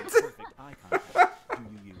 What? Perfect eye contact. Do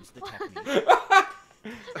you use the technique?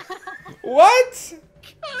 What?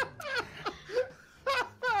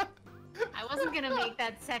 I wasn't gonna make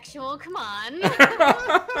that sexual. Come on.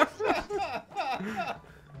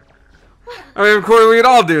 I mean, of course, we'd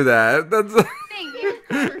all do that. That's. Thank you.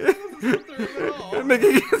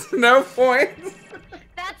 Nikki gets no points.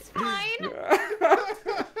 That's fine.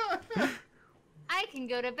 I can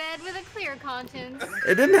go to bed with a clear conscience.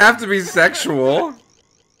 It didn't have to be sexual.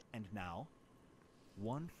 And now,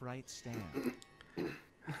 one fright stand.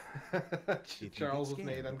 Charles was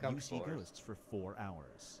made uncomfortable. You see ghosts for 4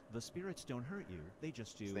 hours. The spirits don't hurt you. They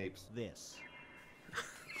just do this.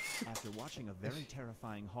 After watching a very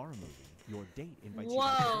terrifying horror movie, your date invites you to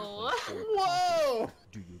Whoa!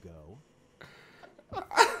 Do you go?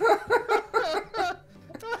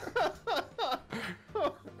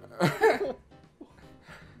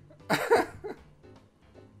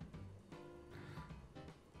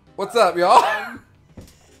 What's up, y'all?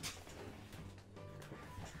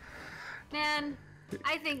 Man,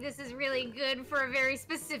 I think this is really really good for a very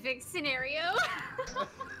specific scenario.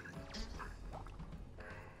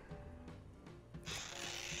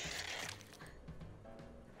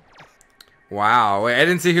 Wow. Wait, I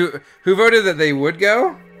didn't see who voted that they would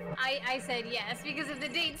go. I said yes, because if the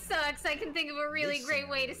date sucks, I can think of a really great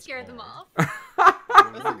way to scare them off.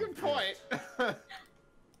 That's a good point.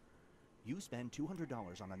 You spend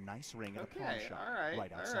 $200 on a nice ring at a pawn shop. Alright,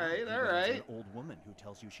 Right outside, alright. an old woman who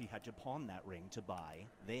tells you she had to pawn that ring to buy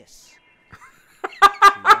this. She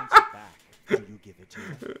wants it back. Do you give it to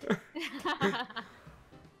her?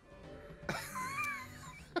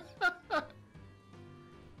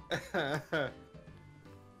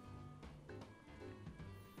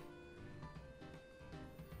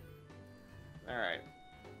 Alright.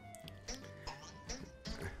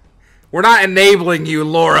 We're not enabling you,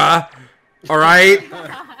 Laura. All right?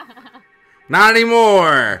 Not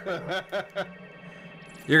anymore.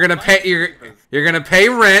 You're gonna pay. You're gonna pay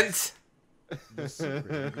rent.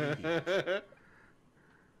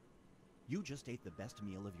 You just ate the best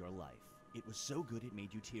meal of your life. It was so good it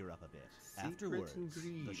made you tear up a bit. Afterwards,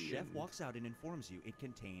 the chef walks out and informs you it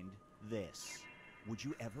contained this. Would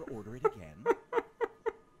you ever order it again?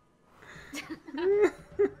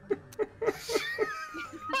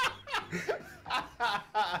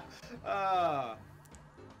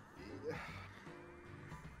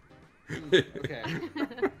 Okay.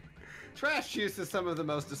 Trash juice is some of the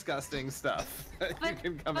most disgusting stuff that you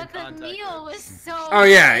can come in contact with. But the meal was so... Oh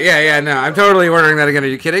yeah. No, I'm totally ordering that again. Are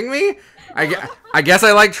you kidding me? I guess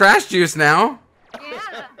I like trash juice now.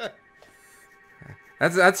 Yeah.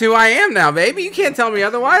 That's who I am now, baby. You can't tell me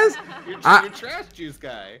otherwise. You're a trash juice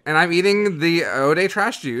guy. And I'm eating the Ode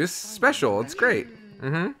trash juice special. It's great.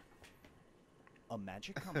 Mm-hmm. A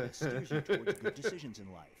magic compass steers you towards good decisions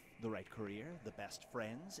in life. The right career, the best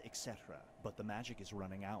friends, etc. But the magic is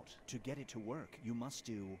running out. To get it to work, you must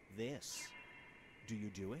do this. Do you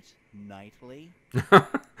do it nightly?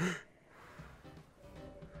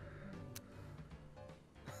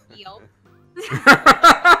 Yup.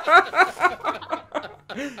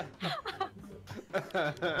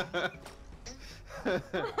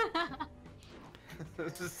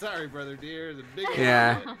 Sorry, brother dear. The big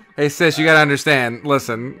Yeah. Hey sis, you gotta understand.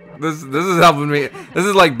 Listen, this is helping me. This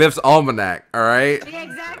is like Biff's almanac. All right. Yeah,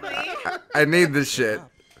 exactly. I need this shit.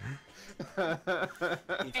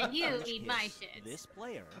 And you eat my shit. This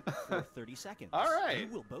player for 30 seconds. All right. You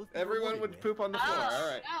will both Everyone would poop on the floor. All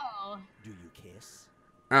right. Oh. Do you kiss?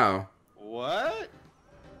 Oh. What?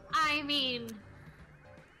 I mean,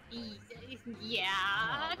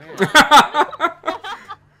 yeah.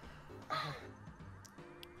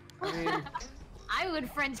 I mean, I would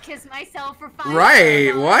French kiss myself for 5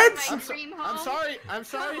 Right, what? I'm sorry,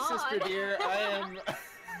 sister dear. I am.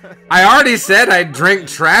 I already said I'd drink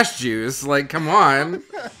trash juice. Like, come on.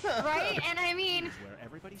 Right, and I mean,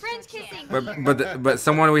 French kissing. But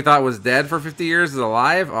someone we thought was dead for 50 years is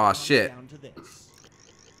alive. Oh shit.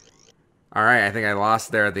 All right, I think I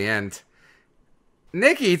lost there at the end.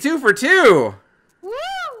 Nikki, 2 for 2. Woo!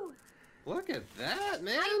 Look at that,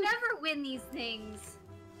 man. I never win these things.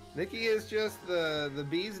 Nikki is just the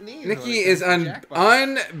bee's knees. Nikki is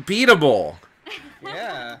unbeatable.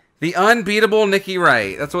 Yeah. The unbeatable Nikki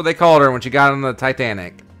Wright. That's what they called her when she got on the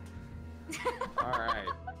Titanic. All right.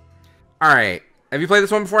 All right. Have you played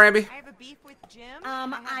this one before, Abby? I have a beef with Jim.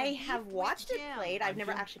 I have watched it played. I've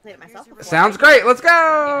never actually played it myself before. Sounds great. Let's go.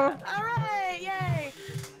 All right. Yay.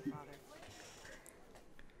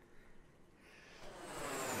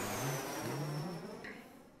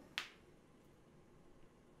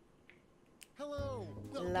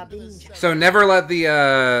 So never let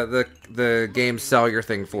the game sell your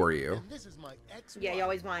thing for you. Yeah, you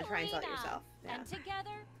always want to try and sell it yourself. Yeah. And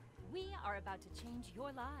together, we are about to change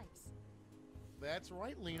your lives. That's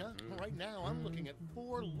right, Lena. Right now, I'm looking at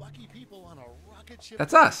 4 lucky people on a rocket ship.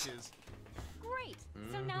 That's us. Great.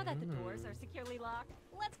 So now that the doors are securely locked,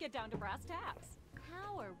 let's get down to brass tacks.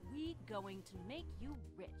 How are we going to make you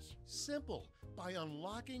rich? Simple. By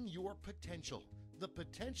unlocking your potential. The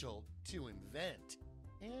potential to invent.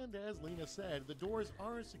 And as Lena said, the doors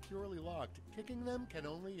are securely locked. Kicking them can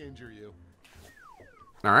only injure you.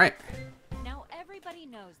 All right. Now everybody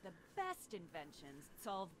knows the best inventions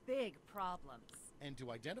solve big problems. And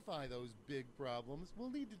to identify those big problems,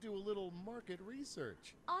 we'll need to do a little market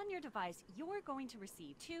research. On your device, you're going to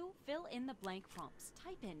receive 2 fill-in-the-blank prompts.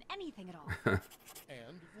 Type in anything at all.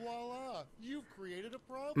 And voila, you've created a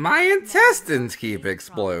problem. My intestines keep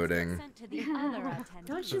exploding.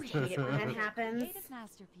 Don't you hate it when that happens? Creative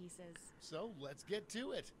masterpieces. So let's get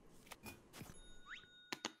to it.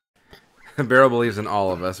 Beryl believes in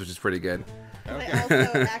all of us, which is pretty good. Okay. I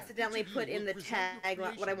also accidentally put in the tag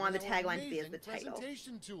what I wanted the tagline to be as the title.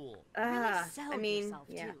 I mean,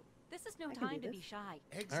 yeah. This is no time to be shy.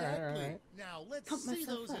 Exactly. Right. Now let's see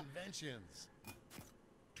those inventions.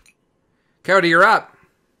 Cody, you're up.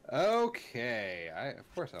 Okay,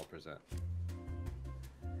 of course I'll present.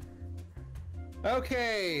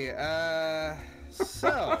 Okay,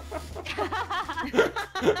 so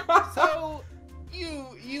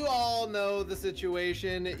you all know the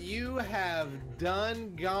situation. You have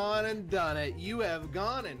gone and done it. You have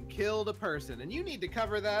gone and killed a person, and you need to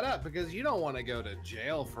cover that up because you don't want to go to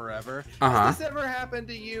jail forever. Has this ever happened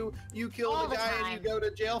to you? You killed a guy and you go to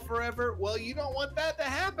jail forever? Well, you don't want that to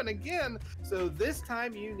happen again. So this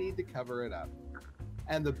time you need to cover it up.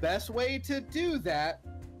 And the best way to do that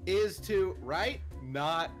is to,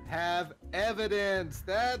 not have evidence.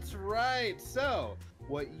 That's right. So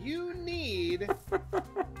what you need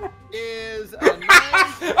is a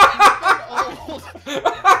nice old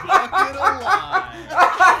bucket of lies.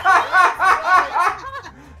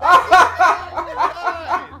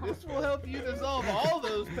 This will help you dissolve all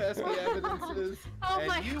those pesky evidences,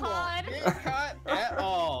 and you won't get caught at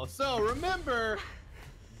all. So remember,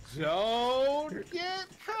 don't get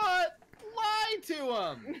caught. Lie to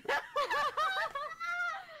them.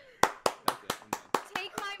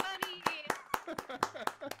 Take my money.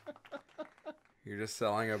 You're just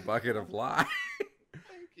selling a bucket of lies.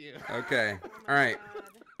 Thank you. Okay. All right.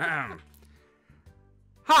 Hi,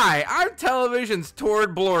 I'm television's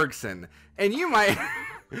Tord Blorgson, and you might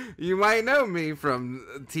know me from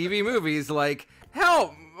TV movies like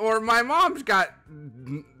Help or My Mom's Got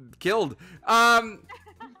Killed.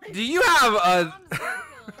 Do you have a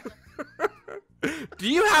Do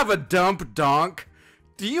you have a dump donk?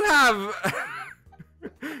 Do you have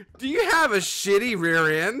a shitty rear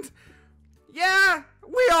end? Yeah,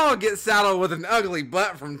 we all get saddled with an ugly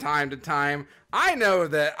butt from time to time. I know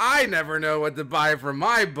that I never know what to buy for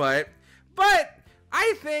my butt, but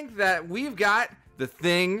I think that we've got the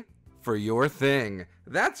thing for your thing.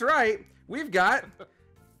 That's right, we've got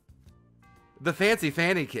the Fancy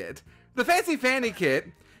Fanny Kit. The Fancy Fanny Kit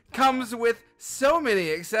comes with so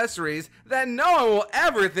many accessories that no one will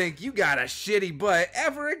ever think you got a shitty butt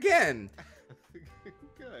ever again.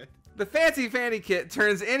 Good. The Fancy Fanny Kit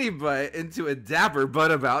turns any butt into a dapper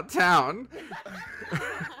butt about town.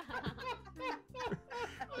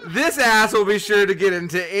 This ass will be sure to get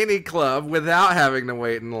into any club without having to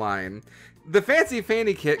wait in line. The Fancy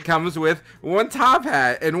Fanny Kit comes with one top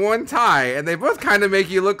hat and one tie, and they both kind of make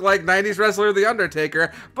you look like 90s wrestler The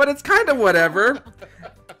Undertaker, but it's kind of whatever.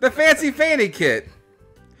 The Fancy Fanny Kit.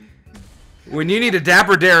 When you need a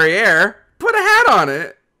dapper derriere, put a hat on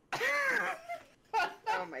it.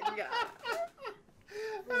 Oh my god.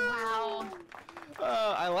 Wow.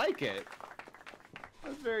 I like it.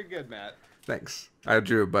 That's very good, Matt. Thanks. I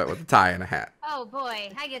drew a butt with a tie and a hat. Oh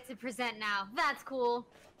boy, I get to present now. That's cool.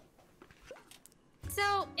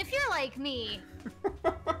 So, if you're like me,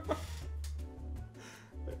 you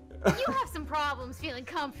have some problems feeling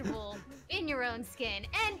comfortable in your own skin.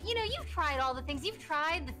 And, you know, you've tried all the things. You've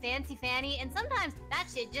tried the Fancy Fanny, and sometimes that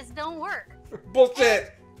shit just don't work.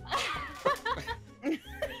 Bullshit!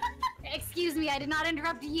 Excuse me, I did not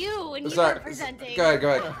interrupt you when you were presenting. Go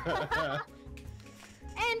ahead.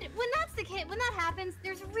 And when that's the case, when that happens,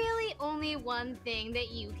 there's really only one thing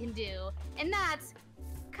that you can do, and that's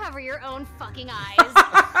cover your own fucking eyes.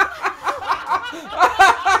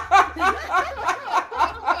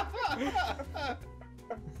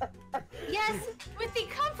 Yes, with the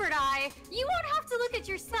comfort eye, you won't have to look at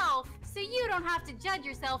yourself, so you don't have to judge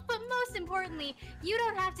yourself, but most importantly, you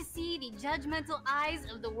don't have to see the judgmental eyes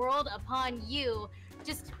of the world upon you,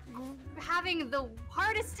 just having the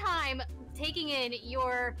hardest time taking in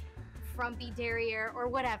your frumpy derriere or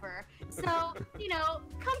whatever. So, you know,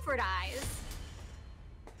 comfort eyes.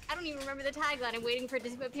 I don't even remember the tagline. I'm waiting for it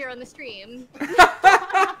to appear on the stream.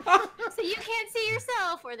 So you can't see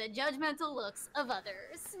yourself or the judgmental looks of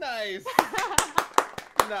others. Nice.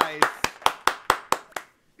 Nice.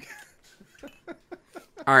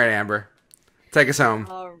 All right, Amber. Take us home.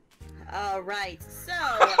 All right. So,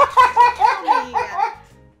 tell me,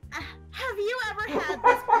 have you ever had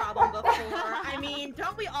this problem before? I mean,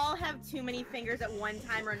 don't we all have too many fingers at one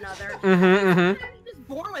time or another? Sometimes you're just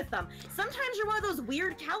born with them. Sometimes you're one of those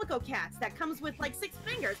weird calico cats that comes with like 6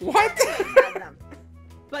 fingers. What?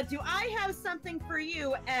 But do I have something for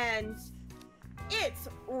you? And it's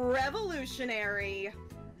revolutionary.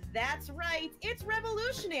 That's right, it's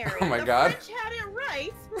revolutionary. Oh my god. The French had it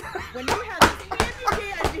right when you had this handy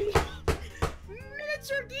dandy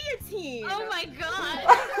miniature guillotine. Oh my god.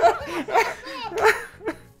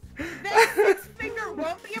 That's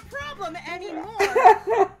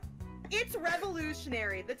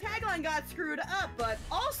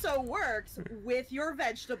with your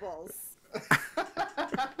vegetables.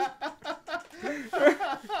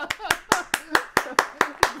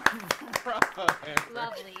 Bravo, Amber.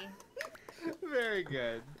 Lovely. Very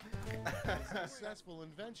good. A successful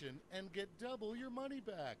invention and get double your money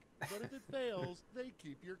back. But if it fails, they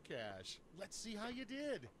keep your cash. Let's see how you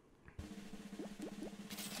did.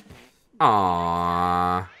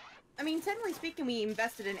 Aww. I mean, technically speaking, we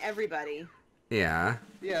invested in everybody. Yeah.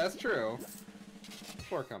 Yeah, that's true.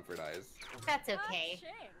 Poor Comfort Eyes. That's okay.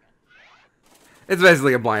 It's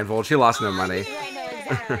basically a blindfold. She lost no money. Yeah, I know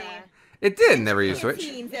exactly. It did. Never use Switch.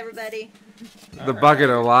 Teams, everybody. The bucket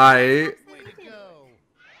of light.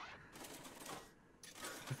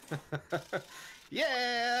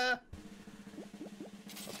 Yeah.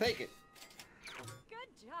 I'll take it. Good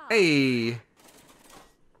job. Hey.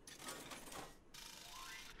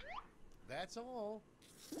 That's all.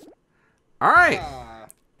 All right.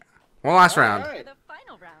 One last round. Right. The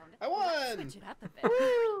final round. I won. Switch it up a bit.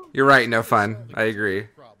 You're right. No fun. I agree.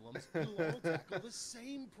 Problems, you'll all tackle the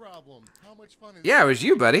same problem. How much fun is Yeah, it was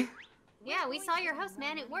you, buddy. Yeah, we saw your host,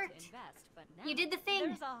 man. It worked. You did the thing.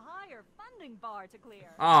 There's a higher funding bar to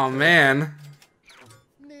clear. Oh man.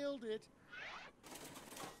 Nailed it.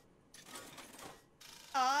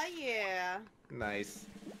 Oh yeah. Nice.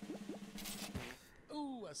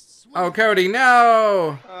 Ooh, a sweet. Oh, Cody,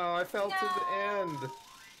 no. Oh, I fell to the end.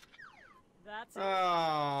 That's it.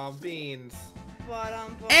 Oh, beans.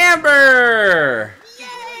 Amber.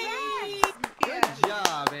 Yay! Good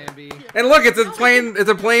job, Amby. And look, it's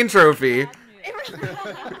a plane trophy.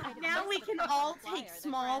 Now we can all take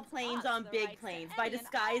small planes on big planes by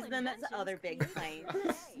disguise them as other big planes.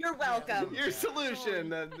 You're welcome. Your solution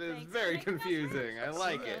that is very confusing. I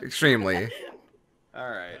like it. Extremely. All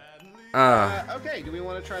right. Okay, do we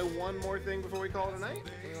want to try one more thing before we call it a night?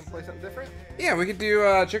 We want to play something different? Yeah, we could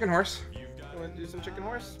do Chicken Horse. You want to do some Chicken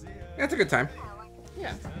Horse? Yeah, it's a good time.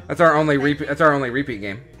 Yeah. That's our only repeat. That's our only repeat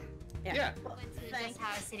game. Yeah. That's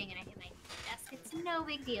how I was sitting and I hit my desk. It's no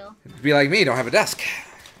big deal. Be like me, don't have a desk.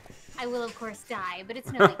 I will, of course, die, but it's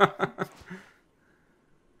no big deal.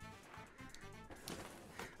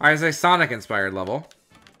 Alright, it's a Sonic-inspired level.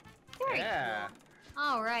 Very Yeah. cool.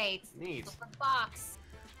 All right. Neat. Box.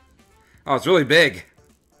 Oh, it's really big.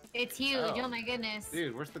 It's huge. Oh. Oh my goodness.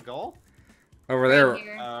 Dude, where's the goal? Over there. Right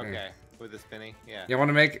here. Oh, okay. With the spinny. Yeah. You want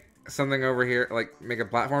to make something over here, like make a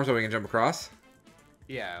platform so we can jump across?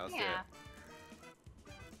 Yeah, let's do it.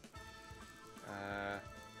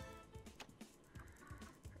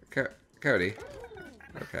 Cody.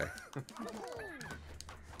 Okay.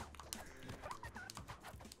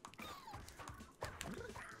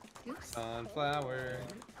 Oops. Sunflower.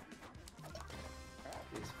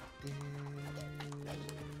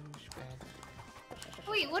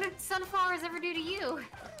 Wait, what did sunflowers ever do to you?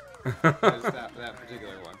 There's that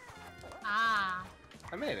particular one. Ah.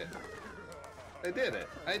 I made it. I did it.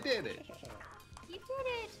 I did it. You did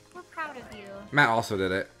it. We're proud of you. Matt also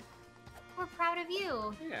did it. We're proud of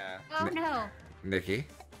you. Yeah. Oh no. Nikki,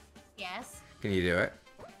 Yes. can you do it?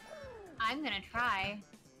 I'm gonna try.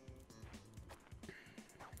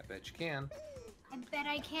 I bet you can. I bet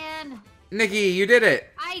I can. Nikki, you did it!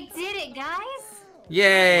 I did it, guys.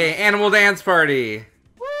 Yay! Animal Dance Party!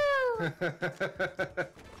 Woo!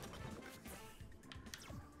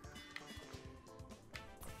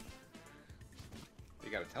 You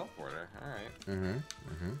got a teleporter. Alright.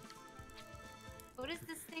 What is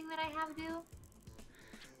this thing that I have do?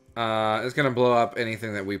 It's gonna blow up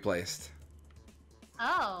anything that we placed.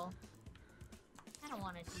 Oh. I don't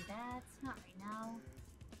want to do that. Not right now.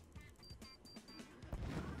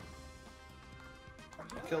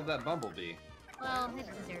 You killed that bumblebee. Well, it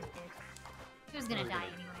deserved it. It was gonna die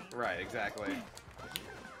anyway. Right, exactly.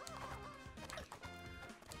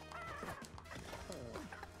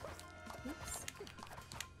 Oops.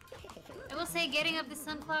 I will say getting up the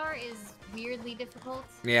sunflower is weirdly difficult.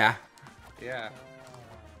 Yeah. Yeah.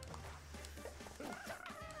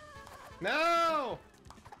 No!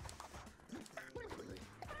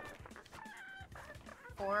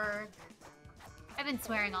 Or I've been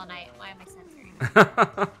swearing all night. Why am I censoring?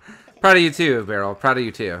 Proud of you too, Beryl. Proud of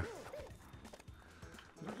you too.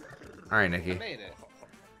 Alright, Nikki. I made it.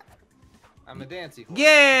 I'm a dancey horse.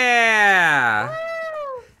 Yeah!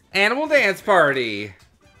 Woo! Animal Dance Party!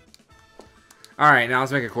 Alright, now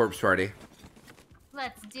let's make a corpse party.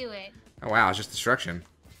 Let's do it. Oh wow, it's just destruction.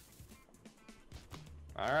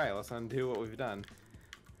 Alright, let's undo what we've done.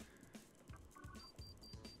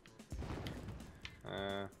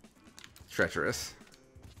 Treacherous.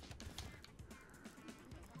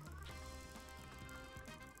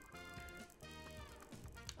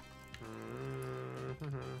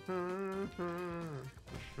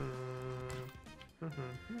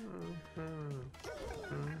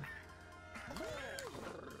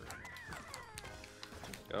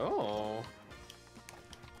 Oh.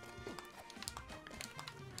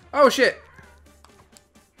 Oh shit.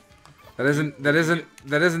 That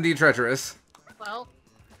is indeed treacherous. Well.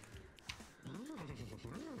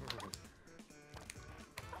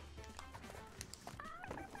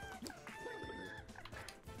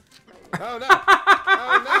 Oh no!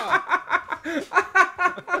 Oh no!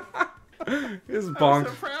 He's bonked.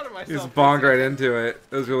 So proud of myself. He's bonked right into it.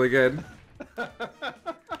 It was really good. Alright,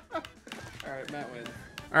 Matt wins.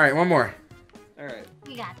 Alright, one more. Alright.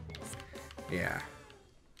 We got this. Yeah.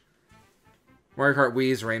 Mario Kart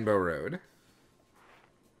Wii's Rainbow Road.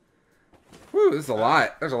 Whew, this is a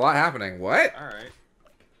lot. There's a lot happening. What? Alright.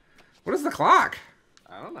 What is the clock?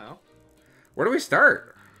 I don't know. Where do we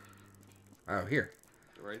start? Oh, here.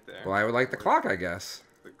 Right there. Well, I would like the clock, I guess.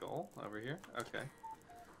 The goal over here? Okay.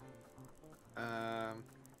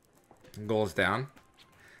 Goal is down.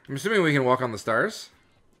 I'm assuming we can walk on the stars?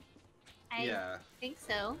 Yeah. I think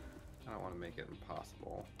so. I don't want to make it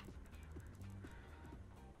impossible.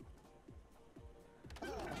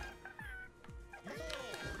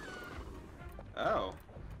 Oh.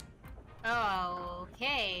 Oh,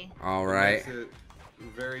 okay. All right. Makes it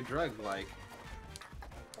very drug-like.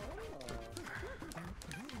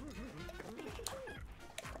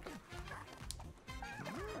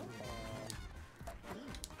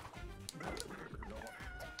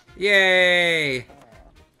 Yay!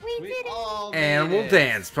 We did it! all Animal made it.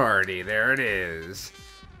 dance party. There it is.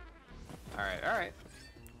 Alright, alright.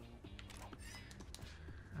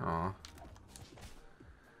 Aw.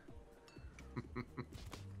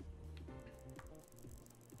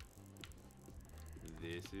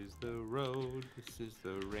 This is the road. This is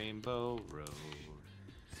the rainbow road.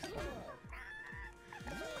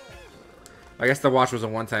 I guess the watch was a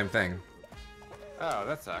one-time thing. Oh,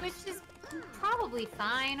 that sucks. Which is probably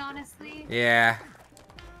fine, honestly. Yeah.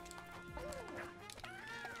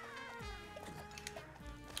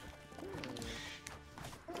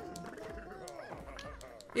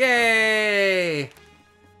 Yay!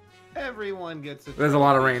 Everyone gets a There's a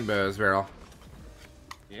lot of rainbows, Beryl.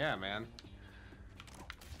 Yeah, man.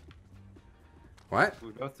 What?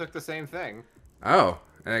 We both took the same thing. Oh,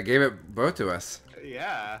 and it gave it both to us.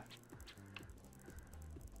 Yeah.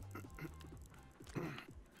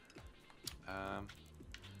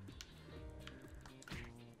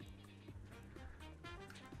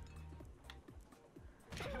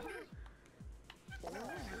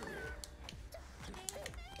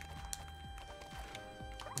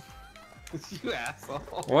 You asshole.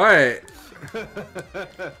 What?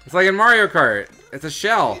 It's like in Mario Kart. It's a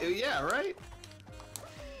shell. Yeah, right?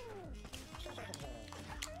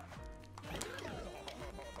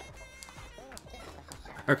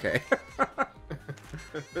 Okay.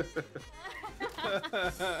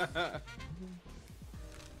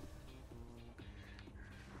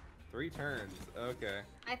 3 turns. Okay.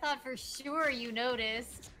 I thought for sure you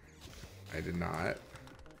noticed. I did not.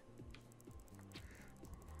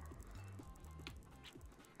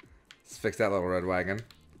 Let's fix that little red wagon.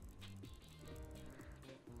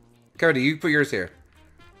 Cody, you put yours here.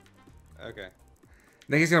 Okay.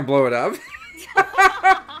 Think he's gonna blow it up?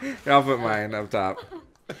 I'll put mine up top.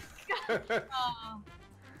 Oh.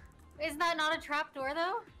 Is that not a trapdoor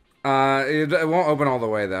though? It won't open all the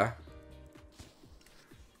way though.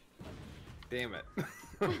 Damn it.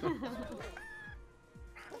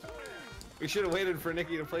 We should have waited for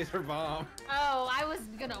Nikki to place her bomb. Oh, I was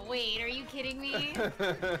gonna wait. Are you kidding me?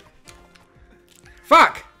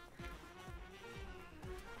 Fuck!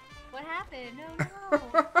 What happened? Oh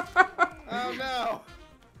no. Oh no.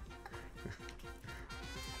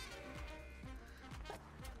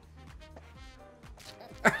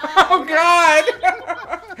 Oh god!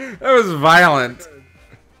 That was violent.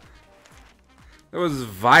 That was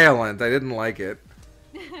violent. I didn't like it.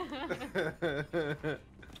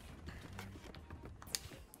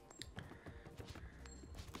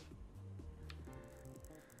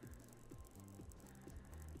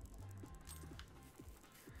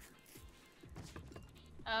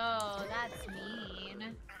 Oh, that's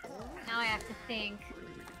mean. Now I have to think.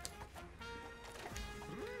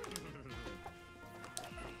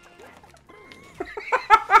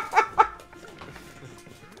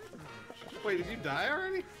 Wait, did you die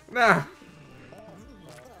already? Nah.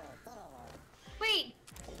 Wait!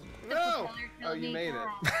 The No! propeller Oh, killed you me. made it.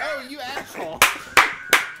 Oh, you asshole!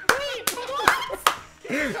 Wait, what?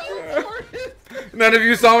 None of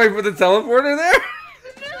you saw me put the teleporter there?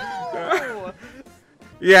 No!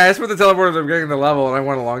 Yeah, I just put the teleporter at the beginning of the level and I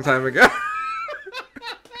won a long time ago.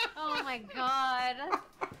 Oh my god.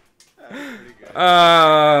 That's pretty good.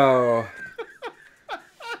 Oh.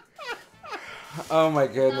 Oh my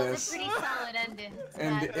goodness. That was a pretty solid ending.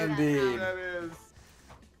 Indeed. That is.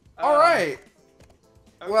 All right.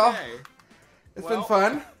 Okay. Well, it's been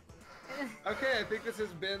fun. Okay, I think this has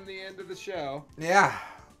been the end of the show. Yeah.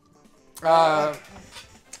 We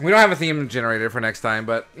don't have a theme generator for next time,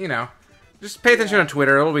 but you know, just pay attention on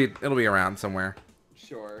Twitter. It'll be around somewhere.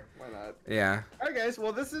 Sure, why not? Yeah. All right, guys.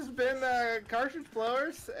 Well, this has been Cartridge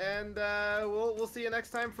Blowers, and we'll see you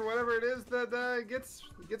next time for whatever it is that gets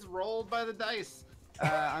rolled by the dice.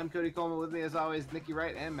 I'm Cody Coleman. With me, as always, Nikki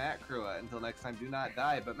Wright and Matt Crua. Until next time, do not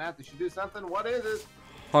die. But Matt, you should do something. What is it?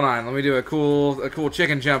 Hold on. Let me do a cool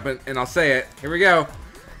chicken jump, and I'll say it. Here we go.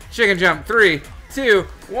 Chicken jump. 3, 2,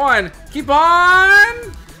 1. Keep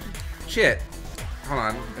on. Shit. Hold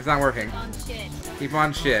on. It's not working. Keep on shit. Keep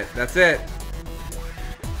on shit. That's it.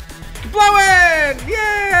 Keep blowing!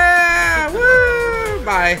 Yeah! Woo!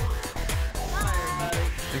 Bye.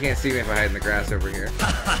 You can't see me if I hide in the grass over here.